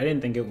do it. I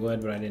didn't think it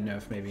would, but I didn't know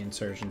if maybe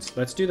Insurgents.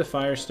 Let's do the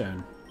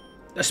Firestone.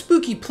 A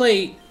spooky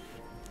plate!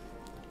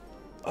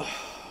 Oh.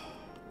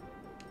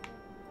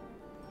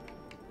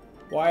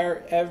 Why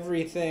are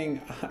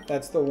everything...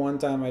 That's the one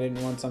time I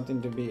didn't want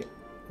something to be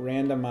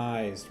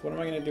randomized. What am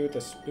I going to do with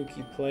the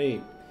spooky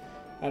plate?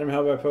 Item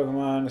held by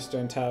Pokemon, a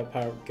stone type,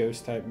 power,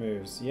 ghost type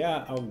moves.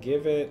 Yeah, I'll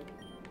give it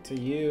to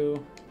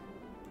you.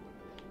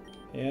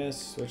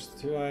 Yes, switch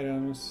the 2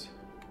 items.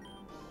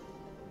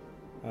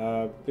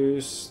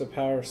 Boost the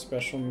power of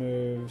special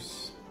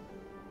moves.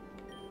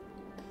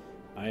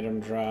 Item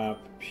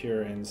drop,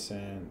 pure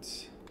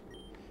incense.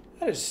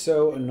 That is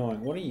so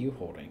annoying. What are you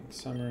holding?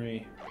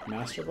 Summary,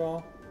 Master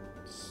Ball?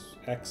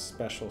 X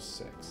special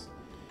 6.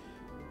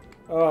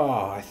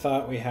 Oh, I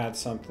thought we had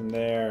something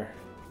there,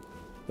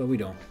 but we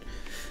don't.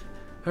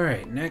 All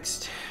right,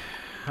 next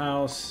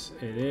house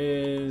it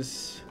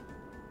is.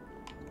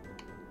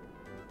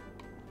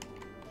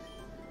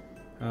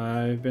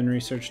 I've been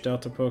researched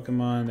Delta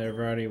Pokemon. They're a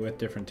variety with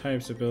different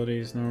types,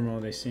 abilities.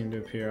 Normal, they seem to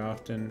appear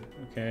often.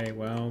 Okay,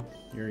 well,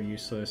 you're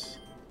useless.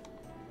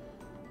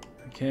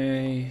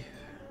 Okay.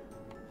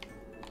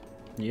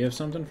 You have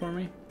something for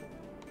me?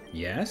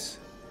 Yes?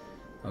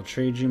 I'll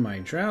trade you my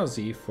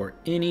Drowsy for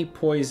any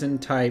poison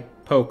type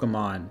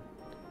Pokemon.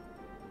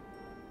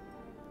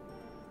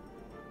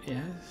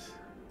 Yes?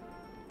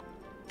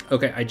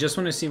 Okay, I just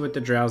want to see what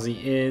the Drowsy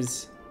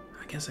is.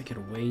 I guess I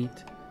could wait.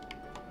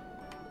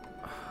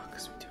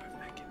 Because we do have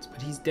Ekans.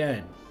 But he's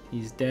dead.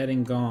 He's dead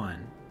and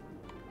gone.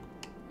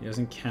 He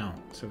doesn't count,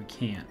 so we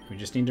can't. We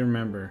just need to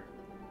remember.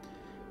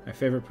 My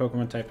favorite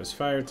Pokemon type is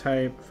Fire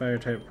type. Fire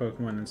type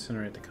Pokemon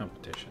incinerate the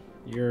competition.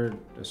 You're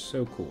just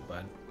so cool,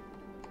 bud.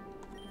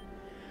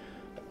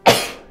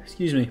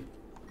 Excuse me.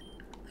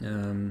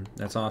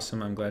 That's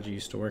awesome. I'm glad you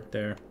used to work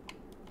there.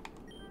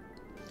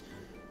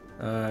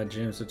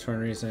 Gyms of Torn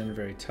Reason,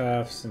 very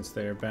tough since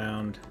they are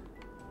bound.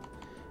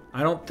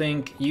 I don't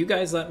think... You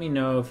guys let me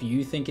know if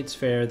you think it's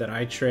fair that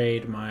I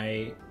trade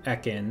my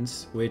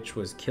Ekans, which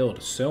was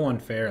killed so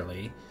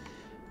unfairly,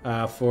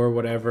 for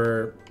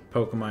whatever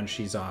Pokemon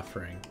she's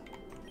offering.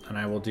 And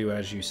I will do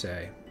as you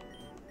say.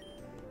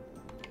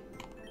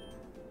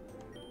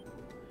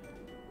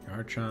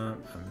 Garchomp,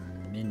 a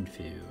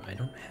Minfu. I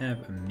don't have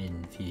a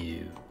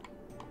Minfu.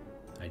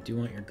 I do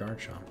want your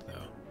Garchomp,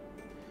 though.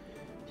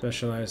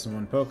 Specialize in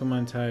one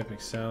Pokemon type,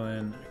 excel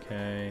in.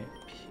 Okay,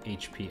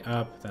 HP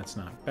up, that's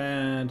not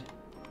bad.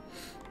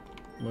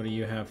 What do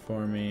you have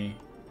for me?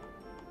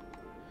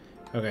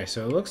 Okay,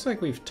 so it looks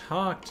like we've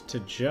talked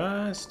to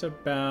just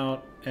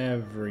about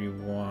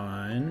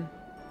everyone.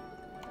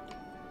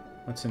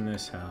 What's in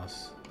this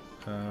house?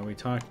 We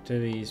talked to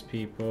these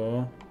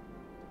people.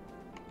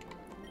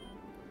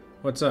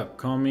 What's up?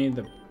 Call me.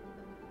 The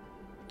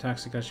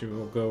Taxikashi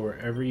will go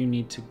wherever you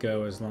need to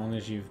go as long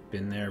as you've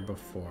been there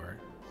before.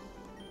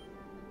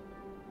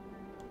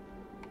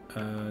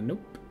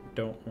 Nope.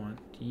 Don't want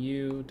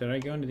you. Did I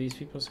go into these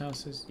people's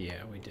houses?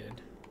 Yeah, we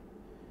did.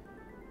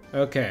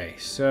 Okay,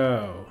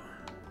 so...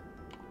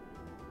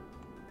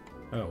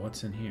 Oh,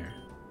 what's in here?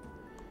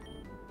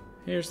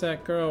 Here's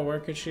that girl. Where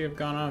could she have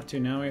gone off to?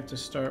 Now we have to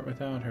start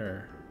without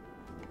her.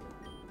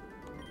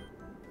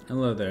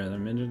 Hello there.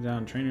 I'm in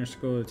down trainer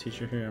school. The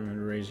teacher here. I'm going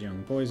to raise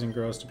young boys and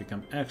girls to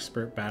become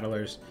expert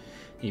battlers,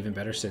 even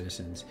better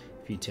citizens.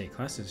 If you take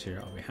classes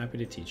here, I'll be happy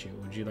to teach you.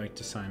 Would you like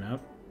to sign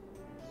up?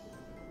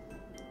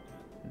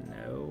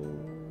 No.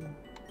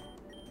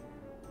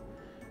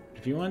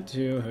 If you want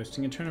to,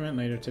 hosting a tournament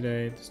later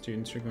today, the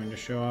students are going to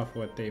show off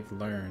what they've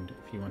learned.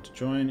 If you want to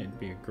join, it'd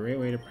be a great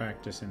way to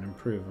practice and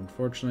improve.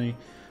 Unfortunately,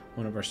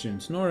 one of our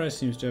students, Nora,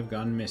 seems to have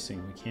gone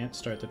missing. We can't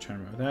start the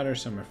tournament without her,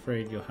 so I'm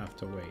afraid you'll have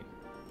to wait.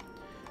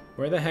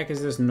 Where the heck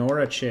is this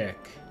Nora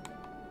chick?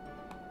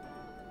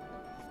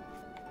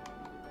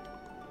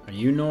 Are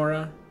you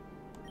Nora?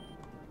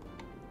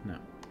 No,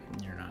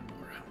 you're not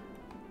Nora.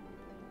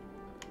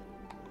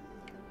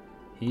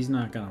 He's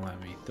not gonna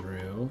let me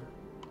through.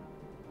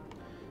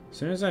 As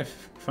soon as I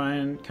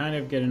kind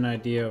of get an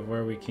idea of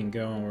where we can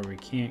go and where we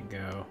can't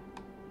go,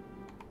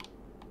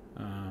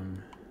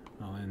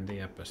 I'll end the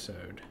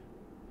episode.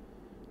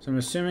 So I'm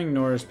assuming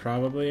Nora's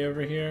probably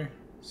over here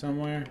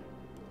somewhere.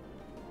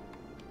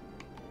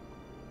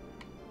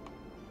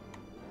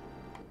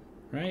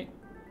 Right?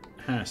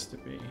 Has to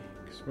be.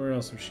 Because where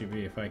else would she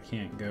be if I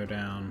can't go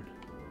down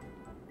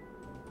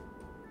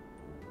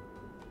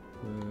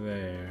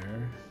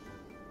there?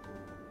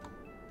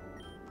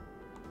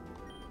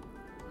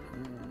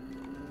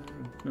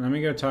 Let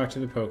me go talk to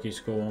the Poke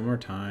School one more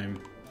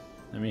time.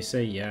 Let me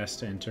say yes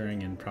to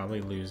entering and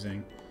probably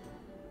losing.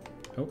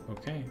 Oh,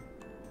 okay.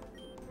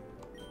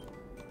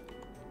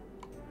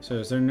 So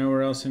is there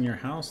nowhere else in your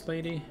house,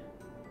 lady?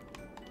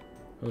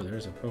 Oh,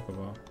 there's a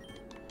Pokeball.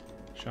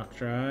 Shock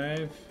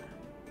Drive.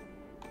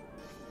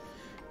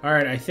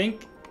 Alright, I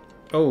think...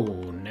 Oh,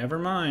 never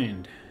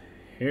mind.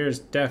 Here's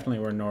definitely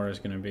where Nora's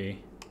gonna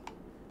be.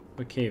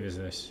 What cave is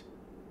this?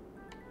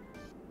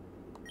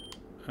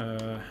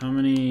 How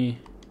many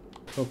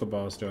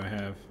Pokeballs do I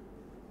have?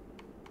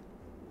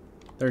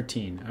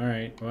 13.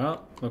 Alright,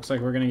 well, looks like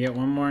we're going to get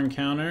one more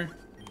encounter.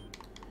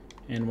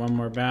 And one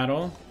more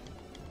battle.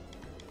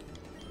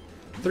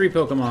 3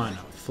 Pokemon.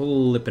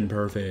 Flippin'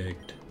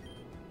 perfect.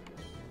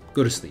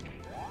 Go to sleep.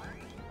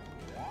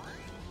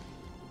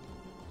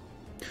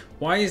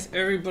 Why is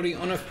everybody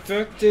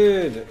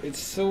unaffected? It's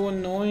so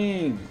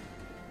annoying.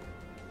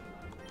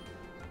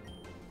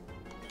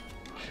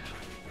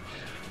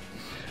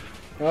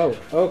 Oh,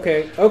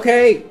 okay,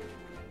 okay!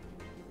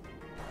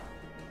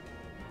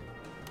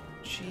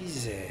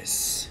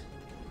 Jesus.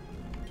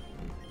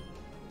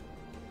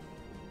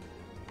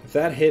 If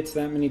that hits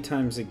that many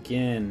times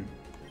again...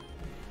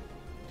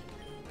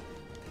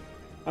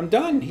 I'm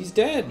done! He's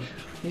dead!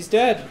 He's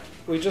dead!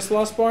 We just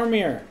lost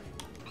Barmir!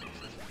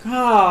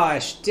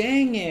 Gosh,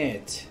 dang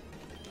it!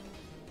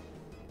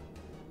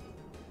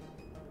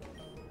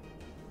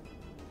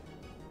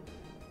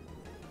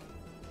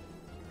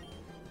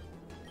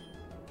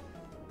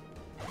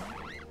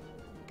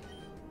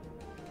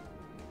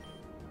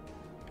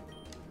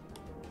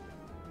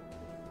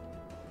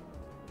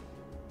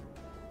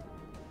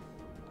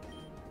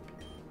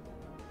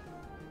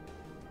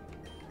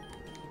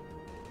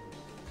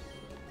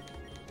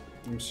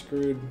 I'm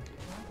screwed.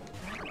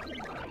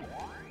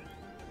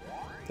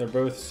 They're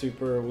both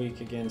super weak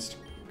against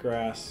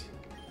grass.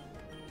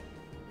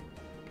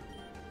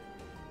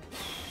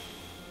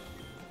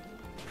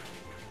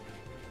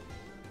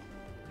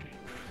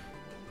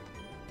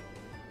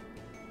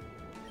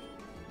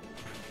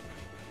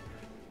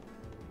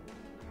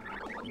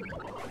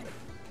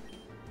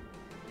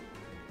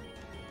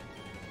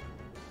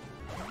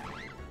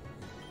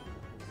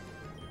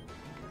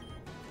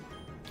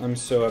 I'm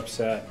so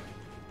upset.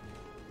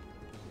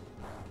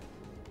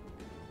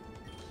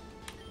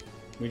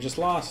 We just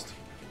lost.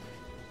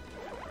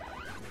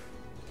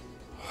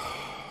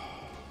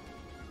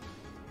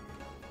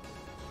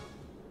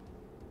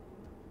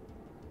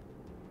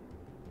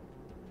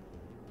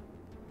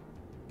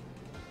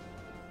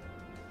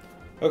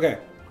 Okay.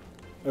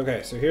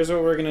 Okay, so here's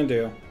what we're gonna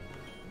do.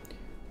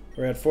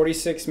 We're at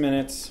 46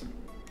 minutes.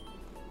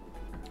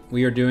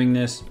 We are doing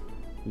this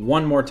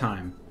one more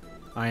time.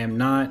 I am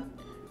not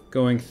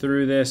going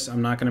through this.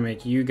 I'm not gonna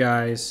make you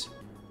guys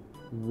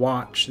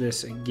watch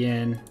this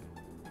again.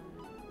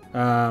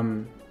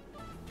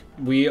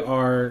 We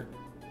are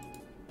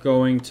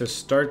going to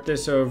start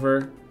this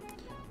over.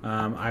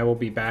 I will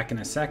be back in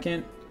a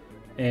second,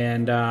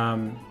 and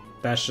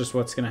that's just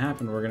what's going to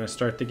happen. We're going to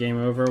start the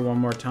game over one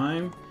more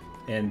time,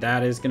 and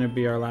that is going to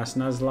be our last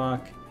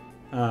Nuzlocke.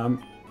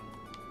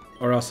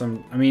 Or else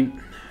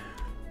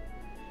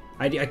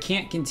I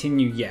can't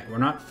continue yet. We're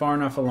not far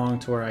enough along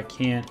to where I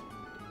can't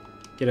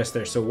get us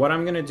there. So what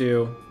I'm going to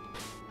do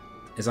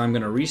is I'm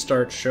going to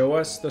restart, show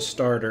us the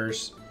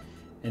starters,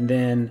 and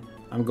then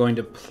I'm going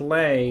to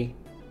play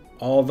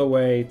all the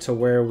way to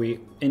where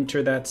we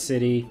enter that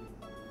city,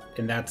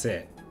 and that's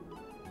it.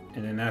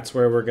 And then that's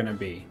where we're gonna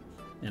be.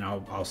 And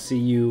I'll see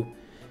you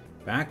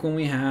back when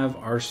we have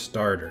our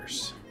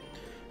starters.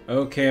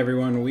 Okay,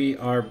 everyone, we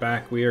are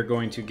back. We are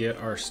going to get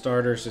our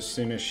starters as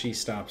soon as she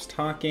stops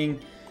talking.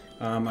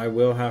 I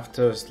will have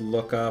to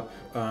look up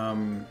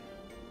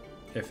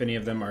if any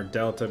of them are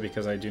Delta,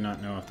 because I do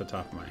not know off the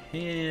top of my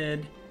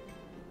head.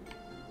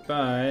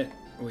 But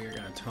we are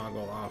going to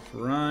toggle off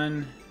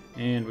run,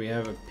 and we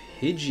have a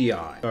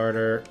Pidgeot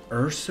starter.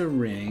 Ursa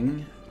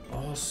Ring,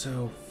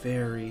 also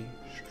very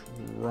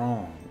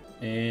strong,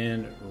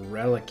 and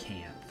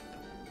Relicanth.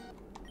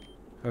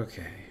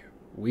 Okay,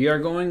 we are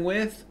going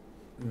with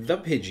the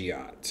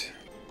Pidgeot,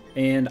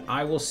 and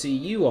I will see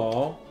you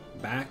all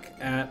back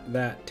at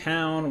that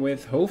town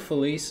with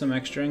hopefully some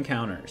extra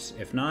encounters.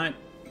 If not,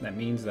 that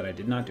means that I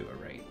did not do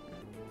it right.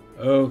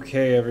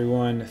 Okay,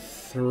 everyone,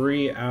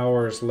 3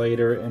 hours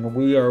later, and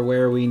we are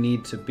where we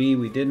need to be.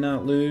 We did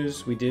not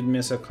lose. We did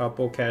miss a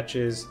couple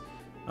catches.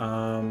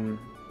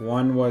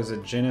 One was a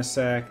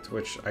Genesect,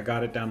 which I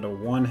got it down to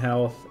 1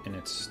 health, and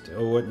it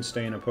still wouldn't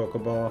stay in a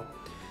Pokeball.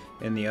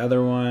 And the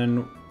other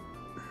one,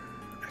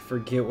 I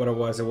forget what it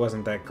was. It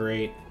wasn't that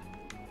great.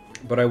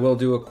 But I will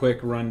do a quick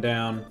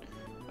rundown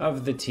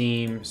of the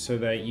team so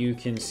that you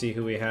can see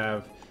who we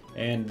have,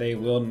 and they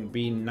will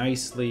be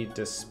nicely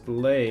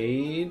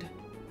displayed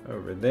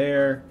over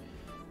there.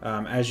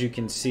 As you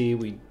can see,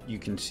 you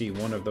can see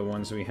one of the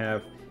ones we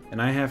have,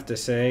 and I have to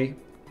say,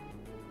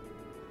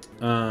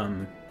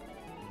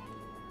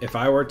 if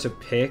I were to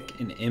pick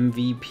an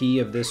MVP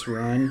of this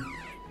run,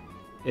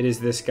 it is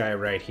this guy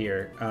right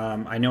here.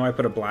 I know I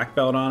put a black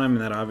belt on him,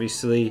 and that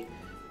obviously,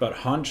 but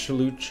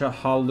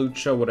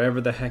Halucha, whatever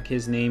the heck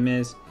his name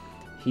is,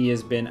 he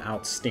has been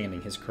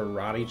outstanding. His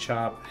karate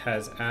chop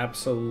has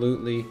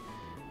absolutely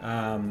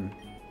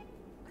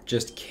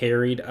just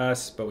carried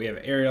us. But we have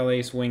Aerial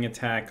Ace, Wing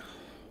Attack,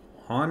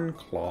 Hone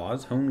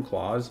Claws, and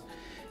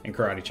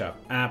Karate Chop.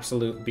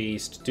 Absolute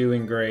beast,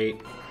 doing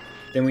great.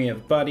 Then we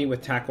have Buddy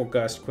with Tackle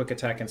Gust, Quick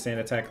Attack, and Sand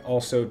Attack,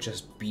 also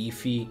just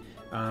beefy.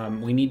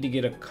 We need to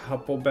get a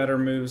couple better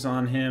moves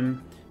on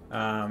him.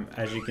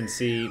 As you can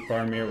see,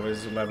 Barmir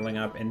was leveling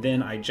up. And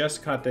then I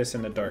just caught this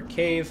in the Dark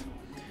Cave.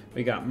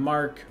 We got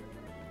Mark.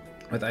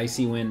 with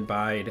Icy Wind,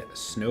 Bide,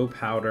 Snow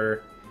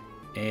Powder,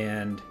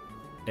 and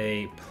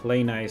a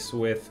Play Nice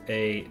with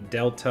a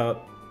Delta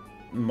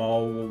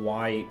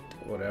Mawile,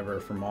 whatever,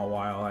 for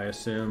Mawile, I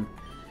assume.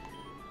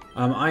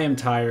 I am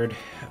tired.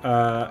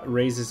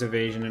 Raises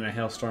Evasion in a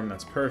Hailstorm,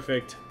 that's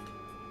perfect.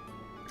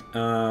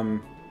 I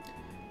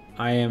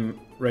am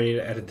ready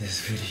to edit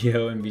this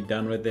video and be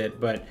done with it,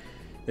 but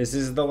this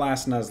is the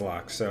last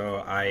Nuzlocke, so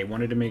I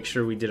wanted to make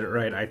sure we did it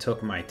right. I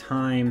took my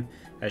time.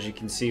 As you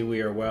can see,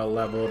 we are well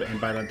leveled, and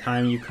by the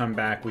time you come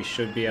back, we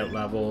should be at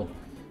level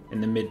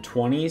in the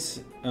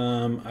mid-20s.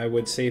 I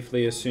would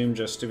safely assume,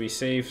 just to be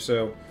safe,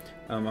 so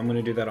I'm going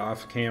to do that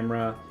off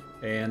camera,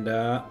 and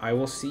I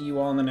will see you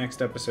all in the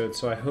next episode.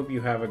 So I hope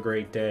you have a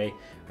great day.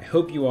 I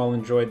hope you all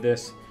enjoyed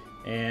this,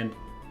 and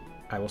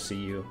I will see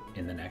you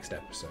in the next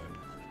episode.